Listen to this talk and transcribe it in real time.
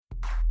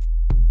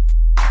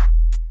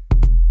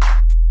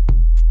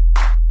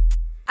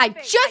I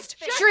just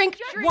drink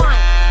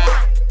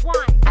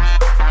wine.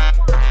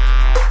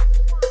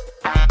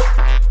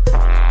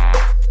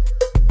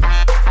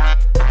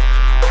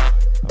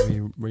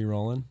 Are we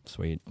rolling?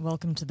 Sweet.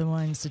 Welcome to the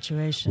wine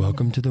situation.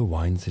 Welcome to the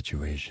wine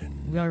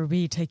situation. Where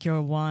we take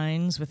your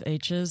wines with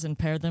H's and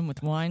pair them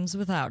with wines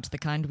without, the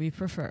kind we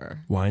prefer.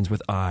 Wines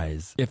with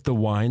eyes. If the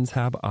wines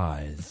have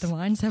eyes. The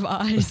wines have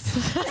eyes.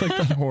 It's like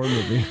that horror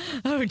movie.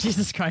 Oh,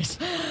 Jesus Christ.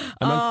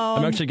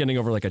 I'm actually getting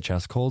over like a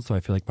chest cold, so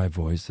I feel like my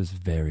voice is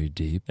very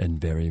deep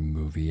and very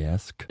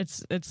movie-esque.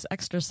 It's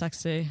extra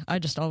sexy. I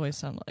just always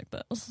sound like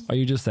this. Are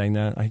you just saying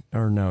that?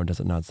 Or no,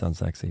 does it not sound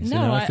sexy? See,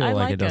 No, now I feel I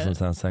like like it doesn't it.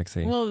 sound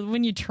sexy. Well,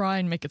 when you try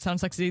and make it sound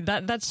sexy,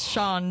 that's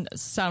Sean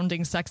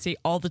sounding sexy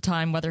all the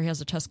time, whether he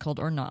has a chest cold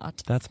or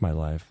not. That's my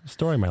life.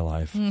 Story of my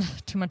life.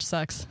 Too much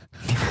sex.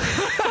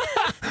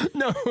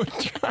 No.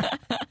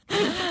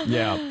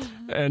 Yeah.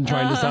 And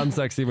trying to sound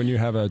sexy when you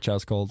have a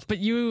chest cold. But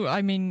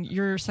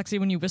you're sexy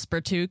when you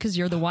whisper too, because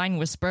you're the wine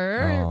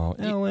whisperer. Oh,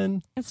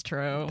 Ellen. It's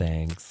true.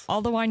 Thanks.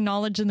 All the wine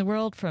knowledge in the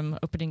world, from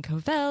opening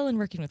Covell and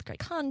working with Greg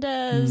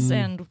Hondas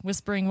and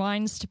whispering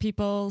wines to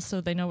people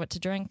so they know what to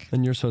drink.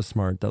 And you're so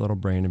smart, that little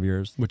brain of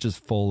yours, which is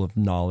full of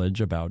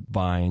knowledge about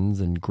vines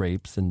and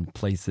grapes and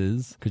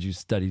places, because you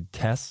studied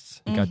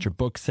tests, you got your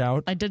books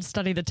out. I did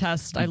study the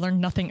test. I learned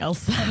nothing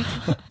else then.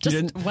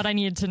 Just what I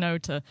needed to know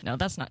to... No,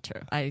 that's not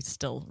true. I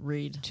still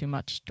read too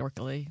much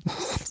dorkily.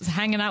 Just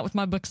hanging out with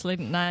my books late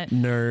at night.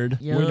 Nerd.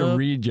 Yup. Way to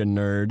read, you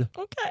nerd.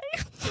 Okay.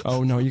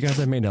 Oh, no, you guys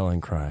have made Ellen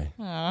cry.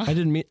 I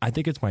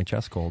think it's my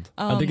chest cold.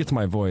 I think it's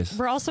my voice.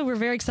 We're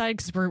very excited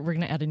because we're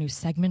going to add a new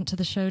segment to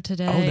the show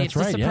today. Oh, that's it's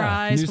right, a yeah.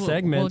 surprise. New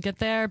segment. We'll get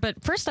there.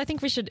 But first, I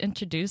think we should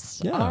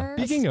introduce our...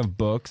 Speaking of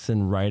books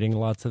and writing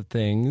lots of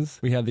things,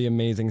 we have the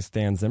amazing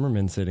Stan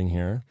Zimmerman sitting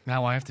here.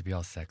 Now I have to be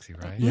all sexy,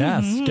 right?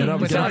 Yes, get up,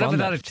 get up on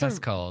Without that. a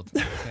chest cold.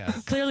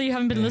 Yes. Clearly, you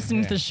haven't been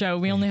listening to the show.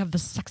 We only have the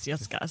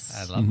sexiest guests.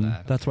 I love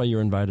that. That's why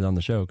you're invited on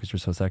the show, because you're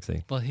so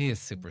sexy. Well, he is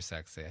super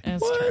sexy.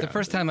 It's true. The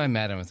first time I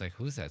met him, I was like,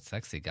 who's that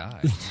sexy guy?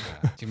 Yeah.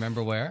 Do you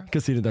remember where?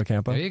 Casita del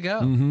Campo. There you go.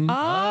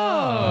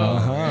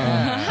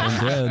 I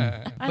did.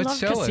 I What love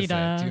show was it?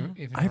 Casita. Do you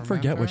even I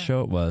forget remember? what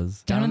show it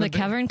was. Down in the the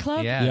Cavern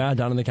Club? Yeah. Yeah,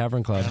 down in the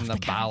Cavern Club. In the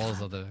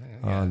bowels of the...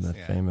 Oh, yes, the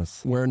yeah.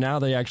 famous. Where now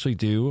they actually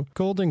do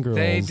Golden Girls.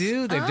 They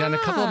do. They've done a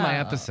couple of my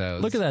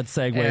episodes. Look at that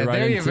segue Yeah, right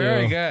there into you're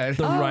very good.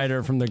 the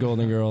writer from the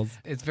Golden Girls.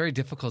 It's very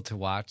difficult to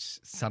watch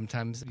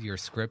sometimes your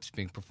scripts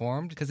being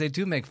performed because they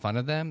do make fun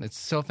of them. It's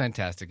so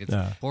fantastic. It's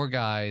four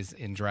guys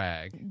in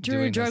drag. Drew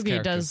doing those Drogi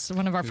characters. does,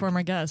 one of our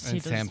former guests. And He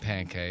does. Sam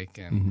Pancake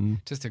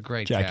and just a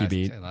great Jackie cast.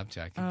 Beat. I love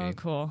Jackie Oh, Beat.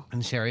 cool.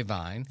 And Sherry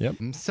Vine. Yep.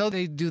 So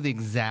they do the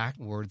exact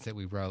words that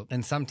we wrote.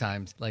 And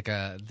sometimes, like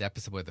the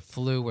episode with the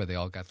flu, where they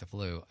all got the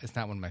flu, it's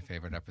not one of my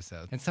favorite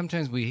episodes. And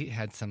sometimes we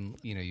had some,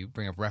 you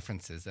bring up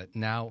references that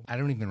now I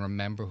don't even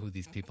remember who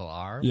these people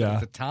are. Yeah. But at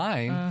the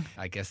time,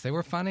 I guess they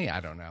were funny. I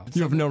don't know.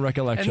 You have no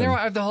recollection.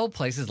 And the whole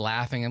place is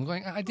laughing. I'm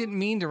going, I didn't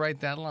mean to write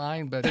that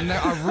line, but and there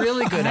are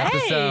really good Hey,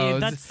 episodes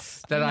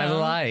that's, that you I know.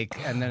 like,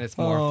 and then it's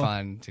more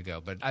fun to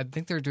go. But I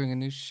think they're doing a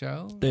new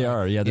show. They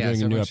are, yeah. They're doing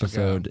so a new everyone should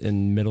go. episode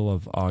in middle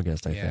of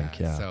August, I think,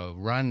 yeah. So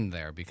run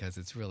there because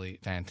it's really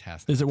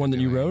fantastic. Is it one that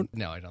you wrote?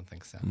 No, I don't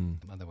think so.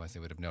 Otherwise, they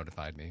would have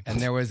notified me. And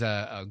there was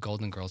a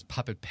Golden Girls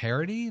puppet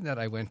parody that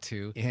I went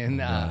to in.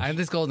 And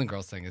this Golden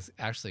Girls thing has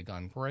actually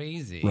gone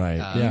crazy. Right,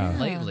 yeah.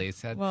 Lately,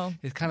 it's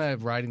it's kind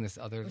of riding this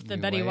other The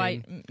new Betty way.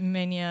 White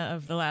mania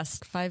of the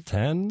last 5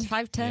 10? 10?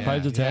 5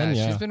 to 10,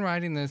 yeah. She's been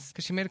writing this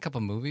because she made a couple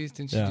movies,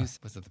 didn't she? Yeah.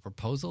 Was it The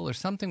Proposal or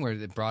something where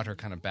it brought her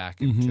kind of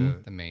back into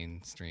the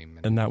mainstream?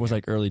 And that was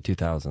like early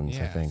 2000s,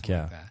 I think, something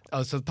yeah. like that.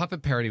 Oh, so the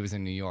puppet parody was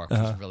in New York, which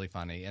was really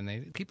funny.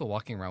 And people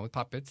walking around with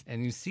puppets,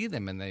 and you see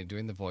them, and they're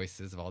doing the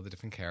voices of all the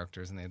different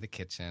characters, and they had the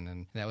kitchen,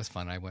 and that was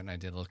fun. I went and I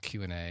did a little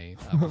Q&A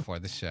before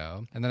the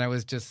show. And then I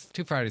was just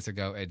 2 Fridays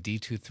ago at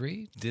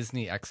D23,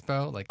 Disney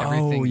Expo, like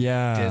everything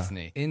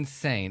Disney.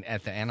 Insane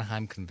at the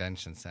Anaheim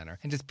Convention Center.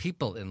 And just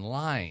people in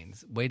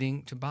lines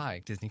waiting to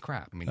buy Disney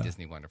crap. I mean,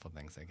 Disney wonderful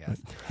things, I guess.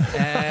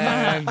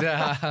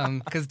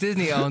 And because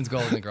Disney owns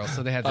Golden Girls,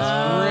 so they had this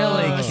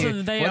really cute.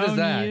 So they what is own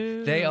that?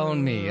 you? They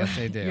own me. Yes,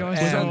 they do. You're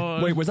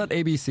And- Wait, was that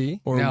ABC?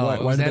 Or no, why, it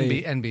why was did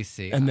they?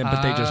 NBC. And then,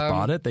 but they just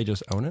bought it? They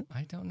just own it?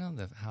 I don't know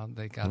how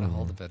they got a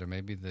hold of it, or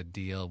maybe the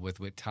deal with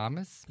Whit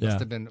Thomas Yeah. must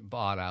have been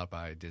bought out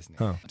by Disney.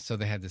 Huh. So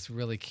they had this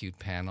really cute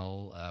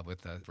panel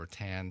with a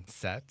rattan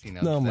set.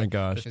 Oh my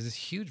gosh. There was this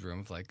huge room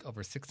of like over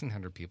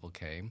 1,600 people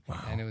came,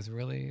 and it was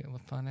really a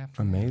fun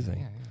afternoon. Amazing.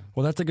 Yeah.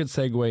 Well, that's a good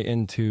segue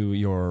into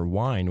your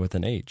wine with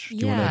an H. Do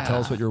you want Yeah. to tell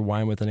us what your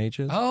wine with an H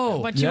is? Oh,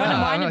 What you want to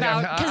whine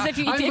about? Because if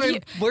you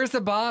where's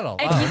the bottle?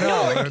 If Oh you-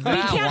 no, no, we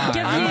that can't wine.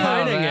 give I'm you-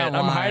 hiding it. that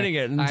I'm wine. hiding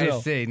it until-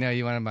 I see. No,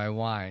 you wanted my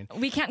wine.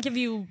 we can't give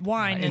you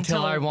wine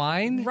Until I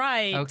whine?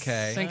 Right.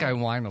 Okay. I think I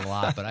whine a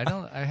lot, but I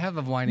don't. I have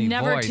a whiny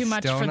Never voice, too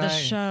much don't for the I?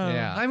 show.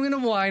 Yeah. I'm going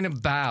to whine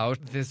about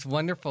this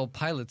wonderful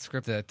pilot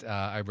script that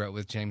I wrote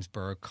with James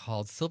Burr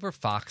called Silver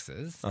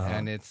Foxes.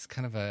 And it's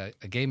kind of a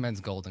gay men's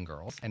Golden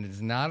Girls. And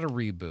it's not a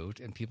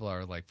reboot. And people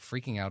are like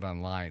freaking out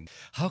online.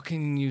 How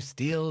can you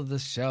steal the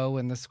show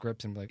and the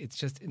script? And like, it's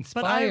just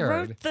inspired. But I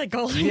wrote the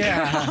Golden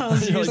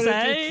Girls, you But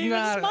say? it's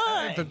not. It's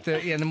mine. But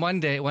and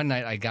one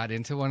night, I got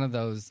into one of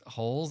those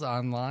holes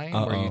online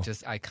where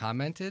I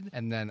commented,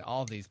 and then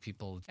all these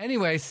people.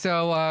 Anyway,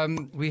 so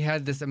we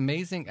had this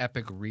amazing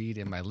epic read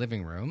in my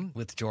living room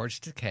with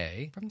George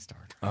Takei from Star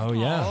Trek. Oh,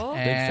 yeah. Aw.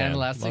 Big fan. And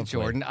Leslie Lovely.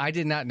 Jordan. I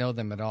did not know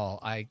them at all.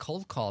 I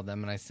cold called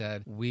them and I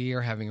said, we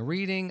are having a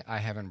reading. I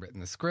haven't written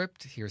the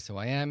script. Here's who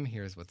I am.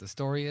 Here's what the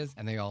story is.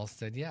 And they all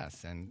said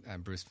yes. And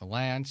Bruce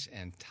Valanche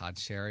and Todd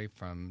Sherry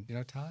from, you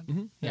know Todd?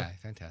 Mm-hmm. Yeah,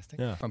 fantastic.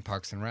 Yeah. From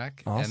Parks and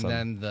Rec. Awesome. And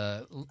then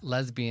the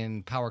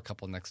lesbian power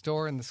couple next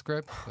door in the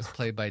script was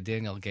played by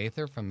Daniel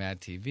Gaither from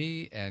Mad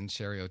TV and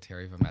Sherry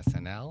O'Terry from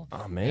SNL.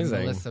 Amazing.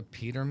 And Melissa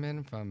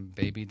Peterman from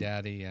Baby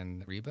Daddy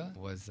and Reba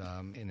was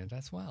in it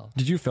as well.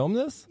 Did you film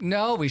this?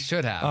 No, we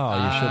should have. Oh,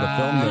 you should have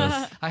filmed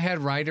this. I had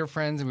writer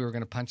friends and we were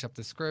going to punch up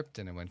the script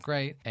and it went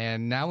great.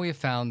 And now we have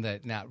found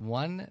that not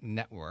one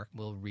network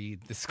will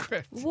read the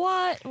script.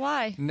 What?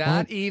 Why?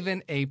 Not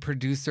even a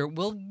producer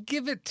will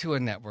give it to a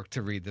network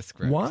to read the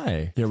script.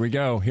 Why? Here we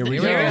go. Here we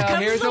Here go. we go.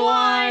 comes Here's the the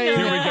wine. wine.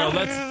 Here we go.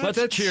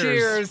 Let's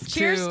cheers.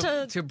 Cheers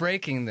to-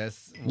 breaking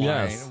this wine.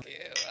 Yes.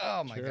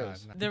 Oh my God.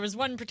 There was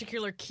one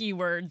particular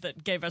keyword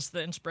that gave us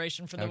the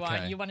inspiration for the Okay.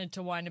 wine. You wanted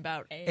to whine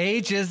about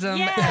Ageism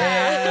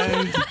Yeah.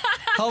 and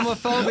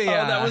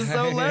homophobia. Oh, that was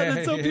so lit.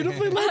 It's so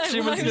beautifully lit.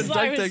 She was I was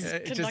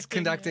conducting. Just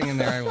conducting, and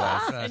there I was.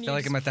 I And feel you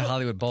like I'm at the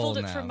Hollywood Bowl pulled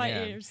it now. from my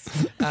yeah. ears.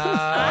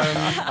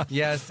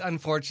 Yes,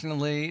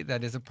 unfortunately,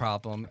 that is a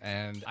problem.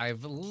 And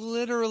I've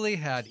literally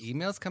had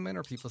emails come in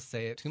or people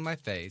say it to my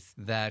face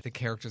that the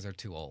characters are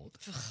too old.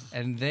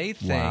 And they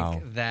think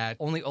Wow. that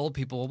only old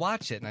people will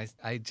watch it. And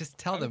I just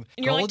tell them,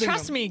 And you're like,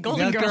 "Trust me,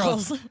 Golden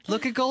Girls."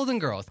 Look at Golden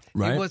Girls.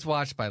 Right. It was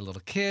watched by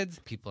little kids,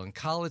 people in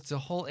college, the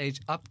whole age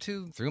up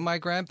to through my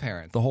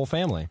grandparents. The whole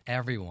family.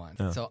 Everyone.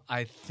 So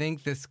I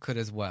think this could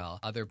as well.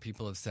 Other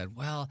people have said,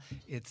 well,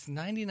 it's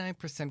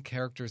 99%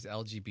 characters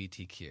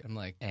LGBTQ. I'm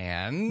like,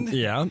 and?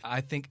 Yeah.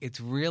 I think it's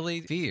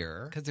really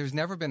fear because there's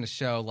never been a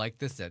show like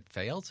this that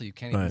failed. So you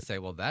can't even Right. say,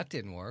 well, that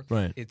didn't work.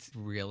 Right. It's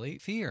really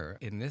fear.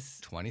 In this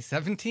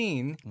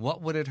 2017,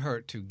 what would it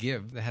hurt to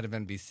give the head of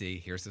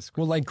NBC, here's the script?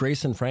 Well, like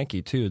Grace and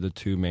Frankie, too. The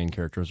two main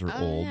characters are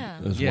old yeah.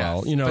 as Yes,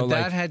 well. You know, but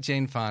like, that had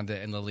Jane Fonda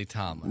and Lily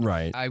Tomlin.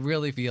 Right. I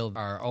really feel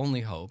our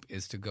only hope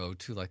is to go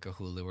to like a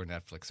Hulu or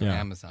Netflix or Yeah.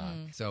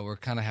 Amazon. So we're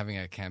kind of having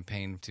a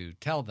campaign to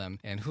tell them.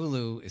 And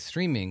Hulu is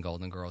streaming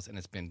Golden Girls, and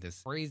it's been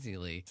this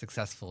crazily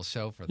successful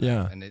show for them.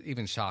 Yeah. And it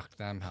even shocked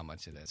them how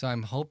much it is. So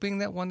I'm hoping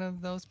that one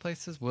of those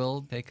places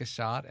will take a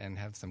shot and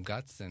have some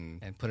guts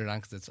and put it on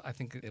because I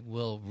think it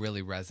will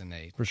really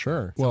resonate. for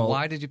sure. So well,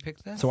 why did you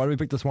pick this? So why did we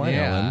pick this wine,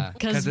 yeah, Ellen?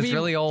 because it's we-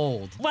 really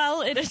old.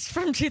 Well, it is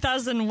from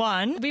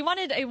 2001. We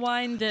wanted a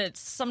wine that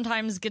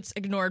sometimes gets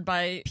ignored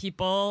by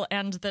people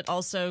and that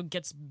also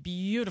gets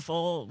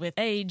beautiful with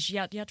age,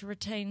 yet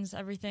retains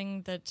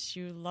everything that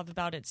you love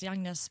about its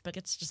youngness, but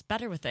gets just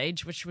better with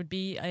age, which would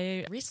be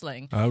a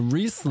Riesling. A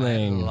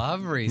Riesling. I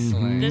love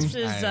Riesling. This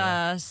is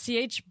I-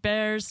 C.H.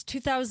 Bear's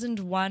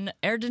 2001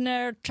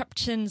 Erdener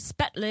Trepchen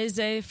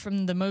Spätlese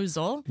from the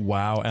Mosel.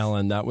 Wow,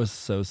 Ellen, that was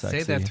so sexy.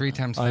 Say that 3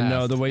 times I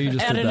know, fast. the way you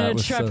just did Erdener that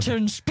was so...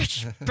 Trepchen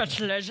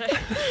Spätlese.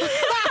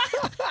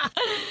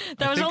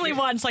 That was only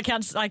once. I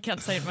can't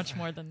say it much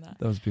more than that.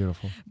 That was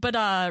beautiful. But It's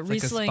like a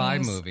Riesling's spy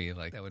movie.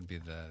 Like that would be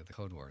the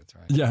code words,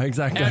 right? Yeah,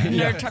 exactly. Erdener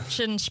Yeah.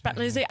 Trepchen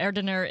Spätlese.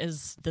 Erdener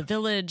is the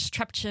village.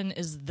 Trepchen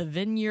is the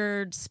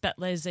vineyard.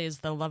 Spätlese is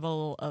the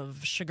level of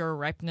sugar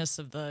ripeness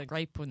of the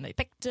grape when they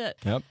picked it.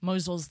 Yep.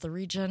 Mosel's the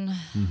region.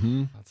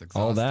 That's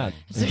exhausting. All that.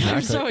 So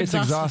Exactly. It's exhausting.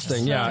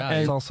 exhausting, yeah. Yeah. And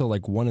it's also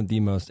like one of the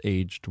most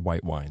aged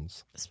white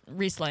wines.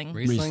 Riesling.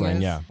 Riesling,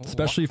 is? yeah.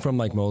 Especially from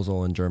like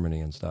Mosel and Germany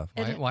and stuff.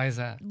 Why is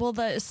that? Well,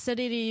 the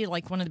acidity,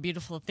 like one of the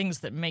beautiful things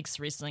that makes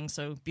Riesling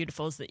so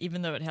beautiful is that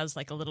even though it has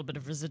like a little bit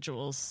of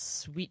residual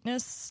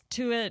sweetness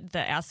to it, the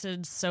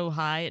acid's so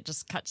high, it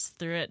just cuts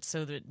through it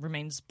so that it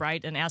remains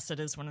bright. And acid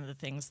is one of the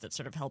things that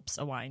sort of helps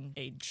a wine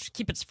age,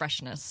 keep its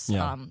freshness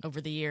Yeah.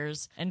 over the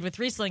years. And with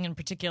Riesling in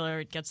particular,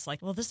 it gets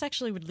like, well, this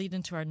actually would lead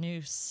into our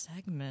new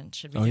segment.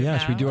 Should we Oh, do yeah. that?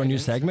 Should we do our new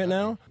segment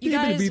now? You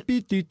guys-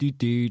 What's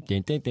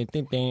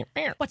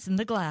What's in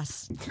the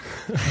glass?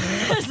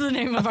 That's the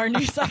name of our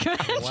new segment.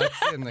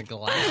 What's in the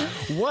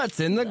glass?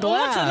 in the glass?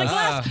 What's in the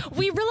glass?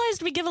 We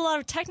realized we give a lot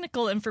of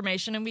technical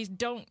information and we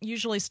don't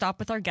usually stop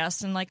with our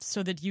guests and like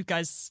so that you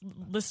guys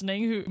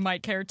listening who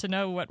might care to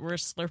know what we're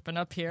slurping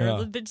up here,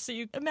 Yeah. so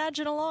you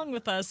imagine along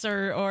with us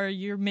or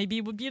you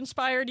maybe would be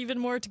inspired even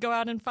more to go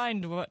out and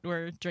find what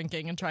we're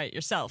drinking and try it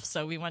yourself.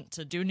 So we want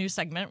to do a new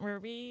segment where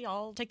we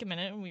all take a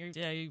minute and we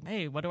say,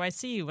 hey, what do I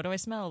see? What do I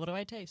smell? What do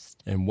I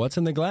taste? And what's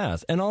in the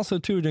glass? And also,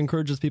 too, it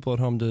encourages people at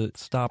home to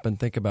stop and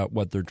think about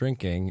what they're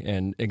drinking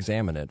and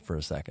examine it for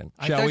a second.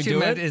 I Shall thought we you do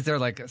meant is there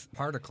like a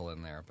particle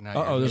in there? But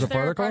now Uh-oh, there's Is a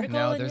there a particle? particle?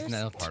 no, in there's yours?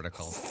 no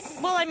particles.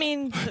 Well, I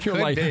mean, You're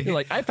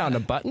like, I found a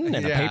button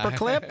and a Yeah. paper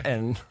clip,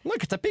 and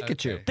look, it's a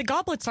Pikachu. Okay. the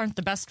goblets aren't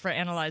the best for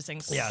analyzing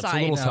Yeah, it's a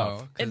sight. little No,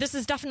 tough. 'cause- This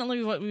is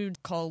definitely what we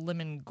would call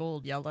lemon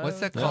gold yellow. What's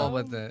that called?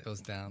 What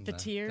goes down? The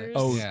tears?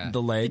 Oh, Yeah. the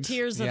The legs.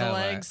 tears of the Yeah,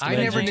 legs. I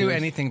Legs never and knew tears.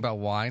 anything about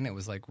wine. It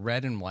was like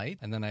red and white.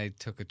 And then I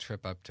took a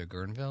trip up to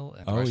Guerneville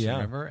and Oh, Russian yeah.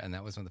 River. And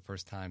that was one of the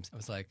first times I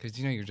was like, because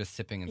you're just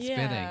sipping and Yeah.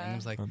 spitting. And it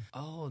was like,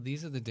 oh,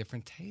 these are the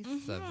different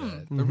tastes of Mm-hmm.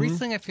 it. But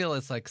Riesling, I feel,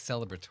 is like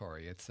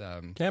celebratory. It's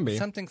Can be.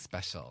 something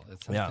special.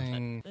 It's Yeah.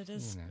 something. It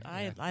is. you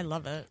know, I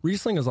love it.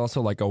 Riesling is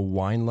also like a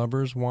wine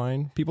lover's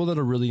wine. People that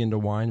are really into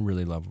wine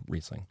really love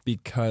Riesling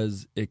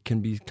because it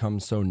can become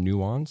so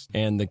nuanced,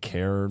 and the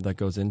care that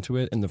goes into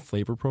it and the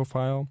flavor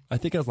profile. I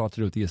think it has a lot to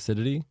do with the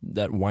acidity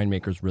that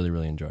winemakers really,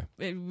 really enjoy.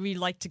 We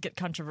like to get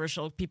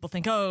controversial. People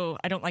think, oh,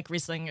 I don't like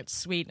Riesling. It's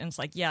sweet. And it's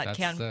like, yeah, it That's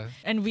can. the-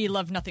 And we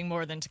love nothing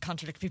more than to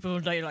contradict people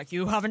who are like,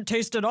 you haven't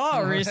tasted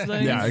our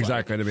Riesling. Yeah, It's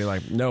exactly. To be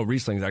like, no,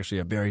 Riesling is actually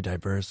a very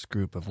diverse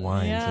group of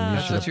wines. Yeah. And you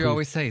That's should what you approve-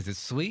 always say. Is it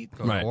sweet?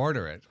 Go Right.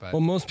 order it. But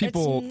Well, most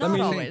people, It's not I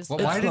mean, always. Well,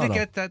 it's why did not it a-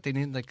 get that? They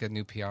need like a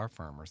new PR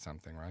firm or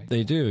something, right?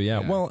 They do, yeah.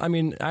 Yeah. Well, I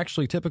mean,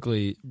 actually,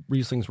 typically,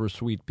 Rieslings were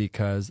sweet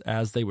because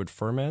as they would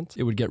ferment,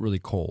 it would get really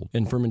cold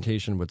and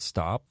fermentation would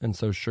stop, and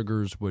so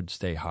sugars would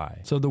stay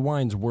high. So the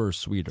wines were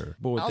sweeter.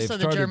 But what Also, they've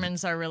the started-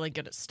 Germans are really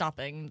good at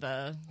stopping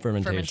the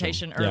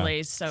Fermentation. Yeah.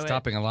 early. So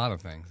Stopping a lot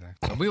of things.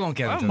 But we won't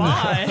get into my.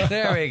 that.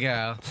 There we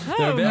go.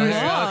 They're very,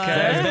 my.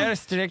 they're very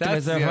strict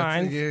with their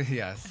wines.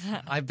 Yes.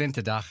 I've been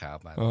to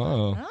Dachau, by the way.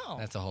 Oh. Oh.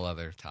 That's a whole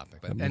other topic.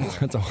 But anyway,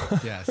 That's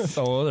a, yes. that's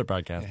a whole other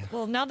podcast.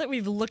 Well, now that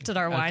we've looked at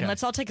our wine, Okay.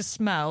 let's all take a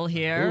smell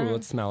here. Ooh,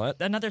 let's smell it.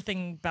 Another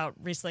thing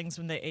about Rieslings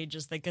when they age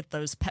is they get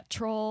those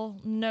petrol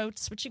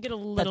notes, which you get a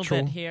little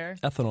Petrol. bit here.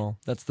 Ethanol.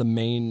 That's the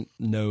main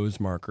nose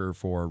marker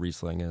for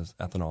Riesling is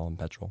ethanol and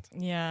petrol.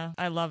 Yeah,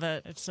 I love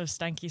it. It's so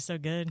stanky, so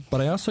good.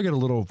 But I also get a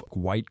little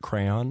white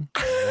crayon.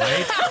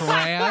 White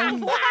crayon?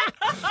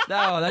 No,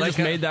 I Like just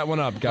a- made that one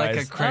up, guys.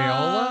 Like a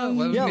Crayola? What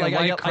would Yeah, be a like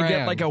white I crayon?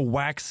 get like a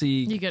waxy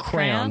You get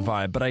crayon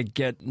crayon? vibe, but I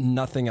get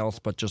nothing else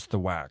but just the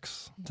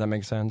wax. Does that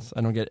make sense?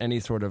 I don't get any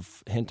sort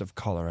of hint of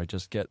color. I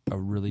just get a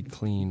really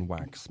clean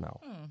wax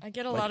smell. I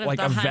get a Like, lot of like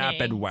the a honey.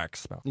 vapid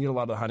wax smell. You get a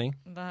lot of honey?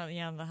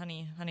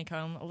 The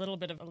honeycomb, a little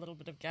bit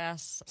of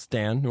gas.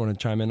 Stan, you want to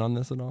chime in on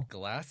this at all?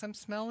 glass I'm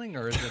smelling,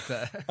 or is it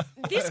the?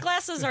 These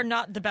glasses are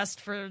not the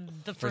best for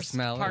the first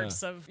smell,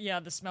 parts of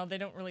the smell. They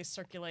don't really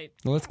circulate.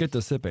 Well, let's get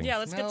to sipping. Yeah,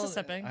 let's get to Smell-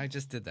 sipping. I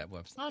just did that.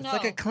 Whoops. Oh, It's no.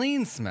 like a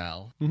clean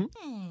smell.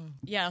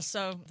 Yeah,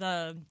 so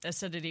the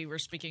acidity we're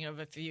speaking of,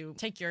 if you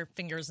take your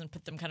fingers and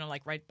put them kind of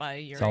like right by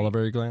your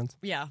Salivary glands?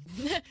 Yeah.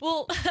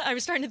 Well, I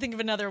was trying to think of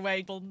another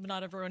way. Well,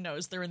 not everyone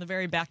knows. They're in the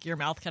very back of your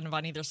mouth, kind of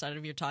on either side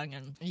of your tongue.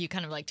 And you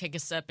kind of like take a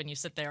sip and you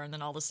sit there, and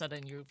then all of a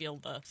sudden you feel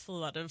the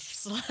flood of.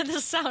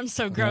 This sounds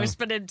so gross,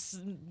 but it's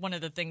one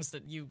of the things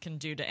that you can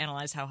do to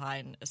analyze how high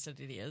an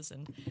acidity is.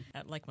 And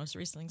like most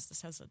Rieslings,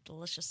 this has a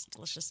delicious,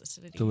 delicious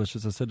acidity.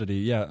 Delicious acidity.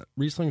 Yeah,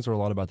 Rieslings are a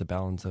lot about the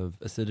balance of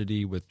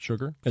acidity with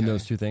sugar and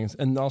those two things.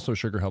 And also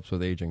sugar helps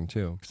with aging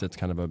too, because it's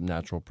kind of a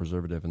natural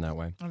preservative in that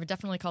way. I would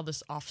definitely call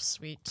this off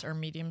sweet or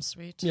medium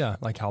sweet. Yeah,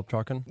 like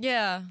Halbtrocken.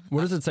 Yeah.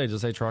 What does it say? Does it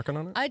say Trocken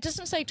on it? It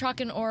doesn't say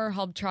Trocken or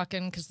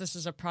Halbtrocken because this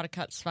is a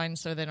Produktkutswein,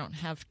 so they don't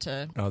have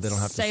to. Oh, they don't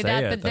have to say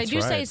that. it. But they That's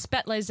do say right.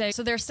 Spätlese.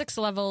 So there are 6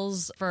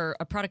 levels for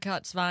a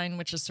Produktkutswein,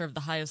 which is sort of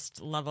the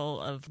highest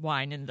level of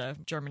wine in the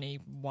Germany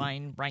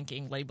wine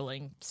ranking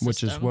labeling system.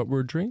 Which is what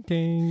we're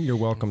drinking. You're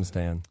welcome,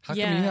 Stan. How come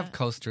Yeah. you have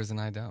coasters and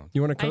I don't?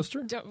 You want a I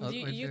coaster? don't- Oh,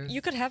 you, wait, you, there's-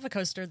 you could have a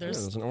coaster. Yeah,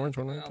 There's there's an orange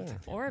one right there.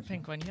 or a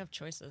pink one. You have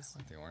choices.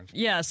 The orange.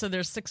 Yeah, so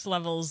there's 6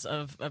 levels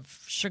of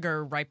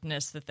sugar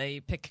ripeness that they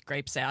pick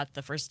grapes at.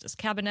 The first is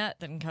Cabernet,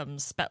 then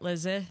comes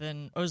Spätlese,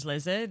 then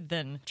Auslese,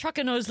 then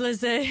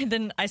Trockenauslese,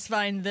 then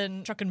Eiswein,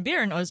 then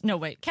Trockenbeeren. No,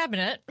 wait,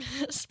 Cabernet,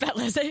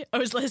 Spätlese,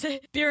 Auslese,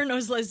 Beeren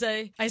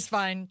Auslese,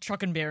 Eiswein,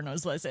 Trockenbeeren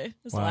Auslese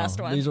is the last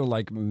one. These are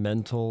like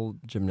mental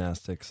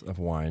gymnastics of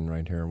wine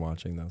right here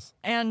watching this.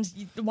 And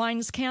the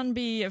wines can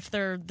be, if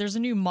there's a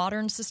new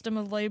modern system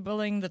of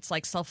labeling that's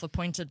like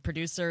self-appointed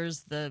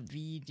producers, the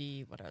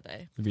VD, what are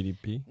they?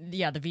 VDP?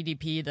 Yeah, the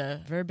VDP,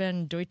 the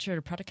Verben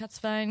Deutscher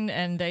Produktkutswein,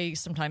 and they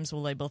sometimes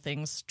will label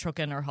things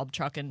Trocken or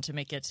Halbtrocken to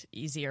make it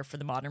easier for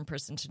the modern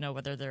person to know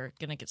whether they're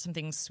going to get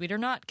something sweet or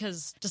not.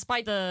 Because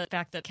despite the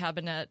fact that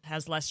Cabernet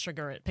has less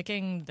sugar at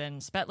picking than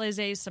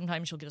Spätlese,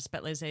 sometimes you'll get a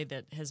Spätlese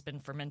that has been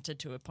fermented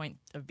to a point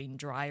of being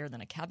drier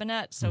than a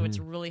Cabernet. So it's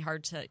really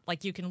hard to,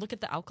 like, you can look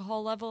at the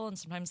alcohol level, and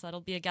sometimes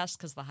that'll be a guess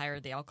because the higher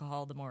the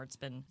alcohol, the more it's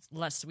been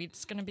less sweet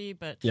it's going to be.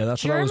 But Yeah,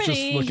 that's what I was just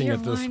Germany, looking your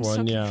at this wine's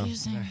one. so Yeah.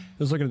 confusing. I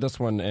was looking at this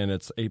one, and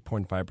it's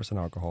 8.5%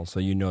 alcohol, so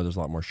you know there's a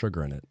lot more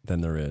sugar in it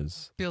than there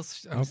is.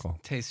 Feels Alcohol.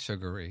 tastes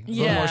sugary. A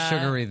Yeah. little more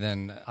sugary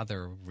than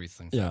other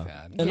Rieslings Yeah, I've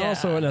had. and Yeah.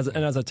 also, and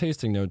as a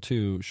tasting note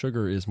too,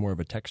 sugar is more of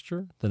a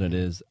texture than it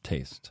is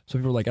taste. So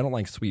people are like, I don't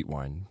like sweet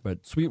wine,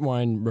 but sweet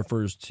wine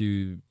refers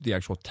to the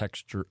actual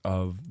texture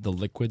of the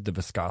liquid, the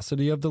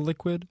viscosity of the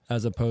liquid,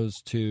 as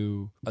opposed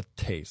to a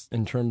taste.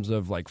 In terms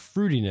of like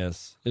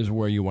fruitiness, is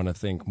where you want to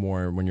think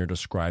more when you're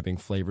describing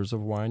flavors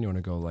of wine. You want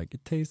to go like,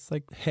 it tastes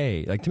like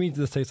hay. Like to me,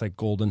 this tastes like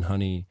golden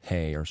honey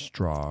hay or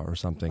straw or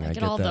something. I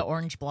get all the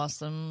orange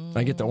blossom.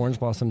 I get the orange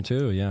blossom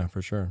too. Yeah,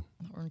 for sure.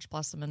 Orange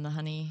blossom and the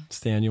honey.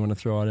 Stan, you want to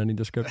throw out any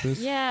descriptors?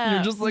 Yeah.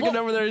 You're just looking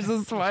over there. He's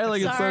just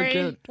smiling. Sorry. It's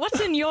so cute. What's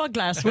in your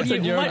glass? What's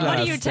in your what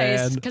glass, do you Stan?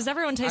 taste? Because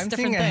everyone tastes I'm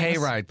different seeing a things.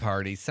 hayride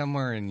party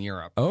somewhere in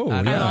Europe. Oh, I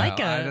don't yeah. know. I like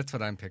it. That's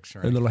what I'm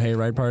picturing. A little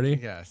hayride party?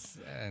 Yes.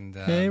 And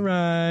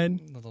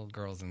Hayride. little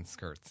girls in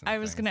skirts. And I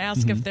was going to things.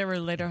 ask if there were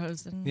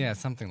lederhosen. Yeah,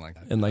 something like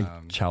that. And like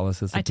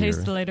chalices of I taste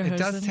the beer. lederhosen. It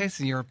does taste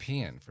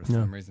European for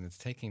some reason. It's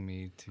taking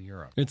me to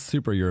Europe. It's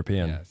super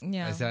European. Yes.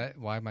 Yeah. Is that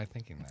why am I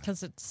thinking that?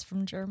 Because it's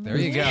from Germany. There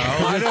you go.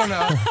 I don't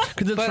know.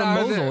 Because it's But from are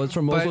Mosel. there- It's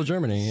from Mosel, but-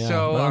 Germany. Yeah.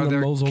 So Right on are the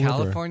there Mosel River.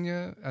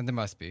 California? There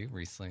must be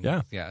Riesling.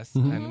 Yeah. Yes.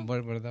 Mhm. And what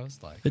are those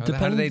like? It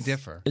How do they depends-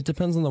 differ? It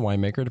depends on the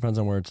winemaker. It depends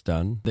on where it's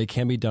done. They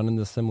can be done in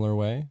a similar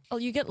way. Well,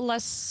 you get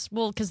less,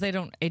 because they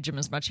don't age them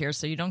as much here,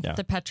 so you don't Yeah. get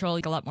the petrol.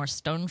 You get a lot more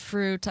stone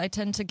fruit. I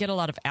tend to get a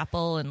lot of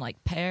apple and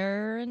like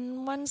pear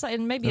in one side,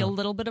 and maybe a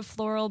little bit of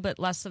floral, but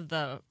less of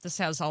this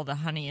has all the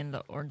honey and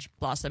the orange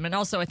blossom. And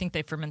also, I think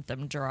they ferment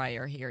them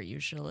drier here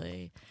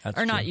usually. That's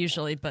or not true.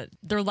 usually, but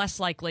they're less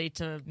likely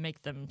to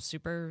make them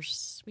super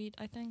sweet,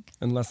 I think.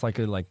 And less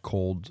likely like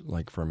cold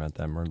like ferment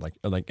them or like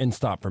in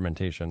stop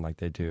fermentation like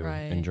they do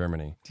Right. in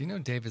Germany. Do you know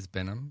Davis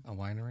Benham, a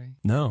winery?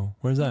 No.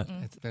 Where's that?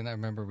 It's been, I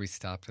remember we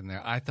stopped in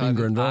there. I In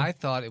Grenville?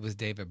 thought it was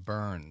David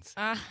Burns.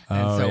 And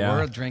Oh, so yeah.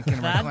 we're drinking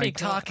and we're That'd be going,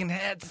 cool. Talking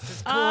Heads, this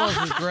is cool,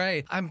 this is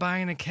great. I'm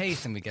buying a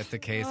case, and we get the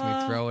case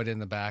and we throw it in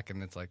the back,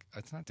 and it's like,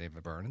 it's not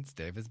David Burns, it's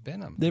Davis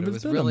Benham. But Davis it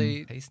was Benham.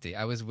 really tasty.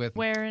 I was with...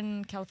 Where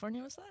in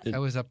California was that? I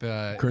was up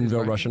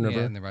Grenville, Russian River?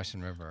 Yeah, in the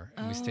Russian River.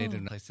 And we stayed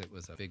in a place that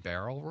was a big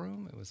barrel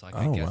room. It was like,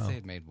 I Oh, guess wow. they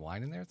had made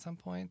wine in there at some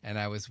point. And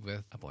I was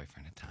with a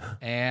boyfriend at the time.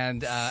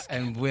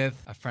 And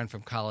with a friend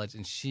from college,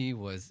 and she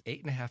was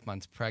 8.5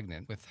 months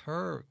pregnant with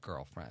her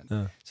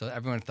girlfriend. So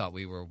everyone thought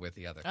we were with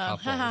the other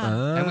couple.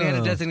 And we had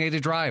a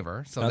designated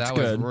driver, so That's that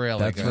was good. really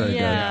That's good. very good.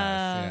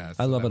 Yeah. Yes.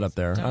 I love So it that up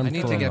there. was- I'm I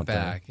need to thrilled get up there.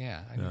 back.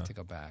 Yeah, I need to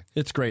go back.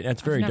 It's great.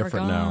 It's very Never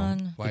different now.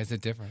 gone. Why is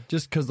it different?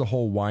 Just because the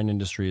whole wine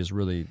industry has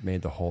really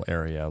made the whole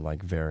area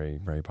like very,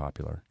 very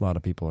popular. A lot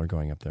of people are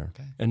going up there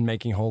and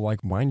making whole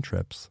like wine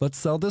trips. Let's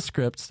sell the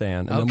script,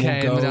 Stan, and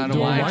Okay, then we'll go down a do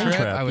wine trip.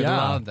 trip. I would Yeah.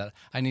 love that.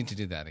 I need to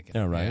do that again.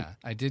 Yeah, right.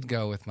 I did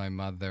go with my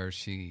mother.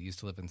 She used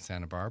to live in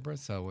Santa Barbara.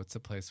 So what's the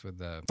place with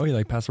the Oh, you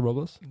like Paso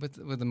Robles? with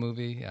the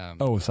movie?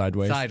 Oh,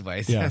 Sideways.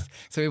 Sideways. Yeah. Yes.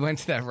 So we went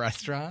to that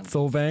restaurant.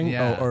 Solvang?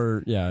 Yeah. Oh,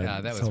 or yeah.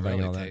 Yeah, that was Solvang and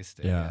really all that.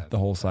 tasty. Yeah, Yeah. the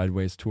whole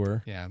Sideways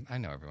tour. Yeah, I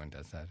know everyone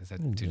does that. Is that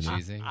too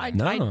cheesy? I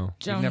No.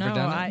 don't You've never know.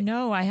 done it?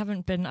 No, I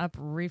haven't been up.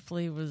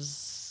 Reefly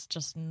was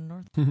just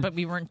north, but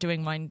we weren't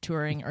doing wine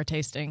touring or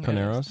tasting.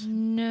 Coneros?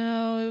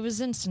 No, it was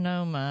in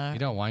Sonoma. You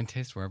don't wine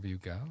taste wherever you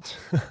go?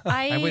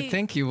 I I would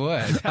think you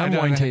would. I I'm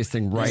don't wine know.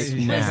 tasting right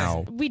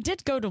now. We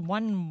did go to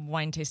one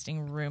wine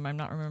tasting room. I'm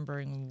not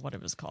remembering what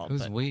it was called.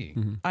 Who's but we?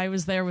 I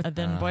was there with a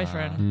then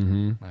boyfriend.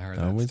 Mm-hmm. I heard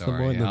that Always the story.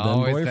 boy- the then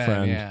Always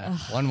boyfriend. yeah.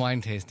 One wine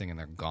tasting and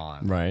they're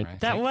gone. Right.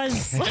 That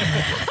was.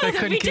 They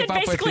couldn't we keep did up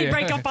with basically you.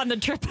 break up on the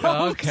trip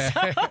home. Okay.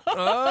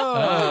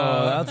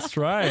 Oh, that's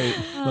right.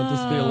 Let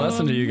this be a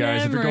lesson to you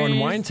guys. If you're going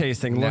memories. wine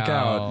tasting, look No.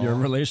 out. Your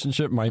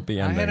relationship might be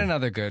I ending. had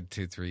another good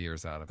 2-3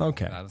 years out of it.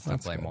 Okay, Let's not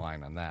that's blame good.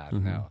 wine on that.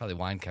 No. Probably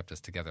wine kept us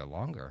together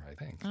longer, I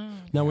think.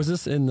 Now, was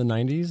this in the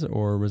 90s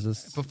or was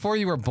this... Before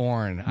you were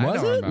born. I Was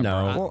don't it? remember.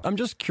 No. I- Well, I'm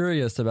just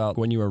curious about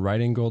when you were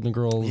writing Golden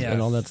Girls Yes.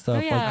 and all that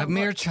stuff. Oh, yeah. a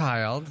mere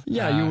child.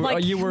 Yeah, Uh,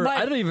 you were. Like,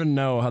 I don't even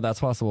know how that's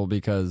possible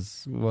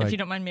because. Like, If you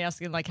don't mind me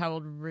asking, like, how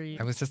old were you?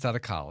 I was just out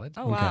of college.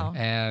 Oh, wow.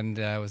 And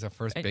it was our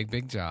first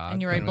big job.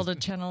 And you were it able was- to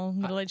channel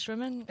middle-aged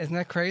women? Isn't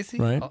that crazy?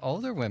 Right.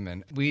 Older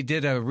women. We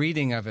did a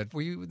reading of it.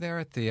 Were you there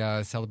at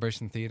the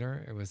Celebration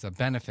Theater? It was a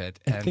benefit.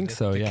 I and think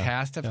so, The yeah.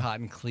 cast of Hot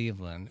in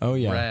Cleveland Oh,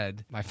 yeah.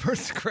 read my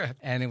first script,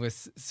 and it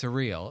was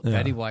surreal. Yeah.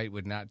 Betty White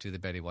would not do the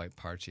Betty White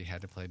part. She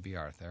had to play B.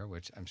 Arthur,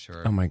 which I'm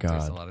sure Oh, my there's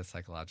God. a lot of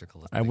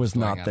psychological I was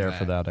things going not on there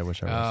for that. I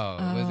wish I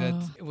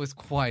was. Oh, it was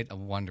quite a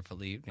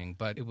wonderful evening,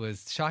 but it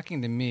was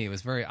shocking to me. It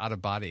was a very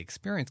out-of-body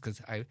experience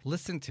because I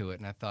listened to it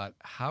and I thought,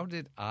 how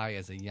did I,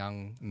 as a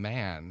young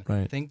man,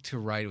 Right. think to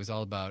write? It was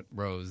all about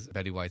Rose,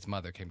 Betty White's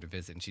mother, came to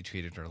visit, and she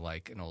treated her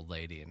like an old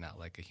lady and not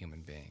like a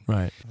human being.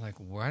 Right. I'm like,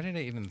 why did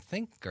I even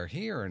think or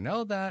hear or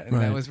know that? And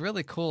Right. that was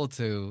really cool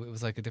to, it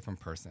was like a different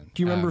person.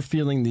 Do you remember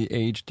feeling the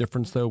age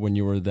difference though when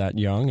you were that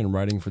young and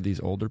writing for these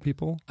older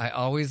people? I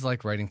always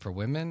liked writing for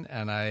women,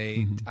 and I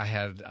Mm-hmm.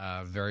 had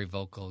a very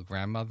vocal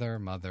grandmother,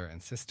 mother,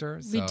 and sister.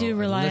 We so do I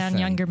rely on listened.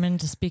 younger men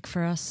to speak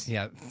for us.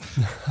 Yeah.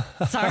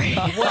 Sorry.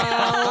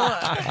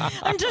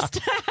 I'm just,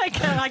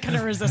 I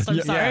couldn't resist.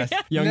 I'm sorry. Yes.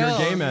 Younger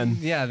gay men.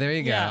 Yeah, there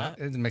you go. Yeah.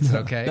 It makes it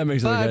okay. That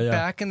makes it but okay, yeah.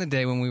 back in the day,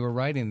 day when we were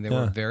writing, there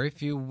Yeah. were very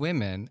few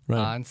women Right.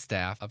 on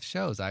staff of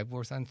shows. I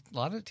was on a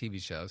lot of TV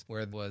shows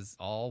where it was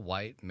all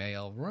white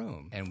male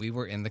room, and we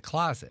were in the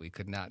closet. We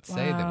could not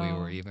say that we Wow.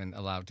 were even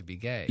allowed to be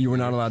gay. You were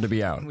not allowed to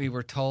be out. We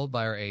were told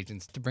by our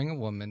agents to bring a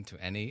woman to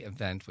any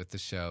event with the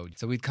show.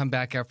 So we'd come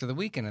back after the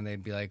weekend and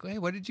they'd be like, hey,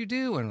 what did you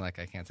do? And like,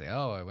 I can't say,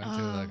 oh, I went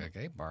to like a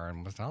gay bar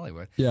in West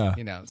Hollywood. Yeah.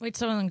 You know. Wait,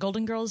 so in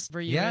Golden Girls,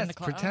 were you in the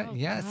closet?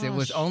 Yes, it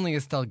was only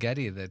Estelle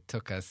Getty that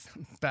took us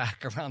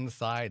back around the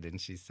side, and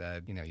she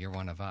said, you're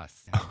one of us.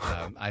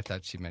 And, I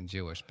thought she meant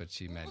Jewish, but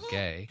she meant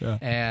gay. Yeah.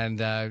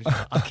 And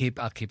I'll keep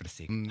it a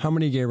secret. How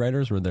many gay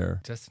writers were there?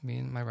 Just me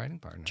and my writing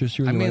partner. Just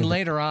you and I the mean, writing-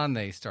 later on,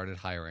 they started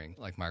hiring.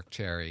 Like Mark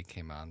Cherry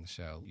came on the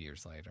show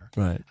years later.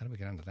 Right. How did we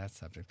get onto that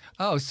subject?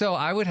 Oh, so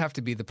I would have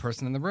to be the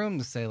person in the room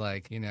to say,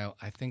 like,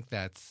 I think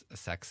that's a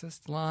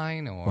sexist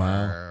line or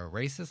Wow. a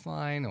racist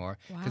line, or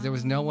because there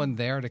was no one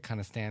there to kind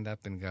of stand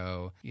up and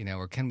go,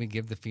 or can we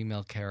give the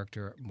female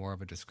character more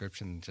of a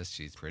description than just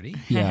she's pretty?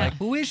 Yeah. Like,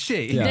 who is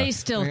she? Yeah. They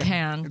still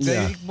can.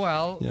 Yeah.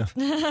 Well, Yeah.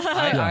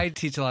 I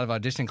teach a lot of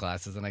audition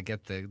classes, and I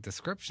get the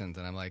descriptions,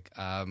 and I'm like,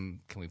 can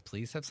we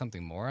please have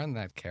something more on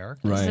that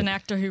character? Right. As an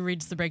actor who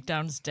reads the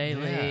breakdowns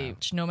daily, Yeah.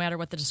 which no matter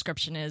what the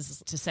description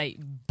is, to say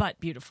 "but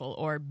beautiful"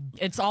 or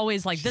it's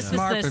always like this,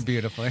 Smart this, but this.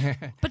 beautiful.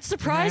 But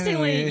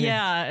surprisingly,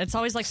 yeah, it's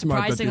always like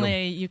Smart but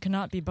surprisingly, you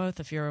cannot be both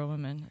if you're a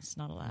woman. It's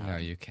not allowed. No,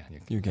 you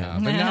can. You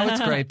can. But now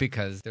it's great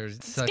because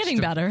there's such getting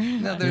better.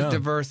 No, there's Yeah.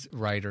 diverse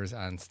writers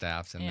on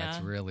staffs, and that's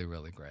Yeah. really,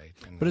 really great.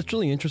 And But it's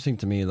really interesting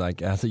to me,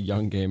 like, as a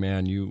young gay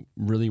man, you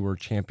really were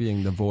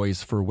championing the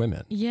voice for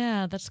women.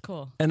 Yeah, that's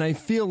cool. And I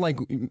feel like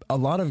a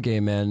lot of gay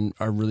men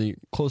are really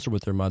closer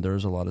with their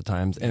mothers a lot of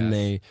times, and Yes.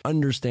 they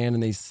understand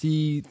and they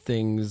see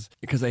things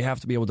because they have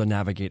to be able to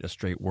navigate a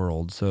straight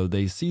world. So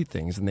they see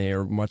things and they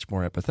are much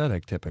more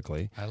empathetic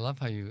typically. I love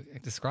how you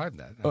describe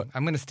that.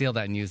 I'm going to steal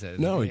that and use it.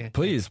 No,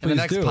 please, in the please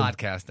next do.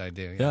 podcast, I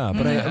do. Yeah,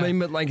 but I mean,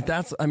 but like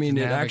that's, I mean,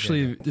 To it navigate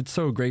actually, it. it's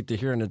so great to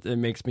hear, and it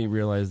makes me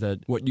realize that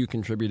what you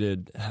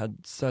contributed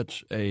had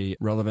such a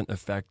relevant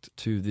effect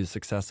to the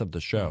success of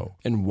the show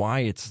and why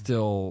it's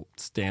still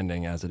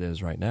standing as it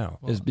is right now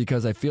is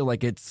because I feel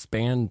like it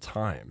spanned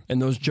time,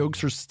 and those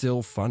jokes are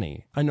still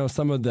funny. I know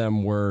some of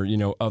them were,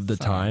 of the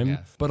Some, time,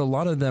 yes. but a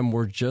lot of them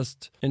were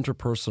just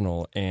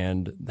interpersonal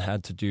and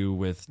had to do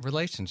with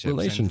Relationships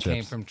Relationships. and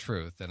came from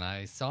truth. And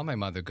I saw my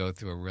mother go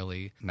through a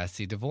really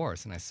messy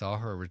divorce, and I saw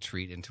her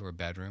retreat into her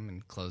bedroom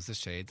and close the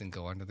shades and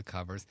go under the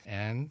covers.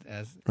 And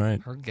as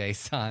Right. her gay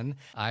son,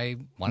 I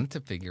wanted to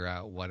figure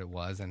out what it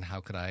was and how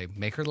could I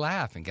make her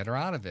laugh and get her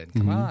out of it.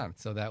 Come on.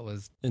 So that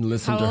was and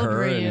listen How to old her.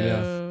 were you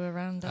And,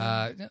 around?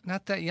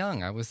 not that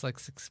young. I was like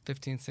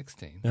 15,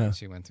 16 Yeah. when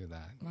she went through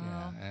that.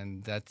 Wow. Yeah.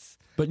 And that's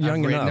But I've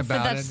young written enough. But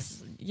about it.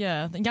 that's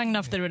young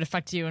enough that it would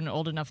affect you, and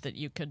old enough that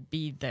you could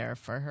be there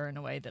for her in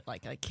a way that,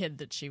 like, a kid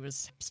that she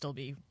was still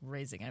be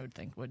raising, I would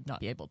think, would not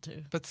be able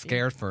to. But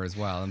scared for her as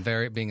well, and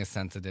being a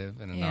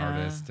sensitive and an Yeah.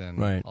 artist and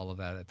Right. all of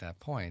that at that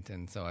point.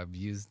 And so I've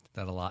used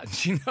that a lot, and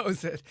she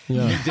knows it.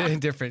 Yeah. In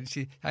different.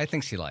 I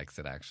think she likes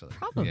it actually.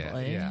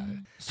 Probably. Yeah.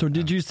 So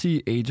did you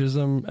see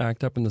ageism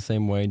act up in the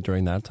same way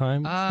during that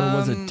time? Or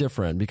was it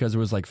different because it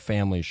was like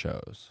family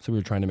shows? So we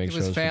were trying to make It shows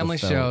was for the family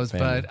family. shows,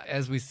 but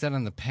as we said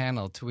on the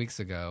panel 2 weeks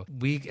ago,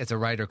 we as a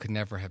writer could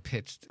never have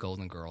pitched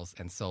Golden Girls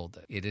and sold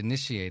it. It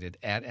initiated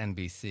at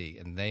NBC,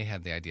 and they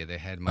had the idea. They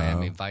had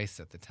Miami Vice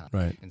at the time.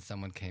 Right. And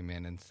someone came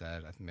in and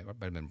said, I think it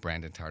might have been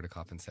Brandon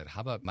Tartikoff, and said,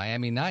 how about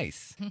Miami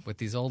Nice with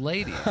these old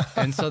ladies?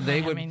 And so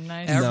they would, Miami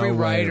Nice. every No way.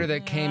 writer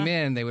that came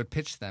in, they would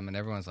pitch them, and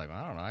everyone's like,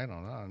 I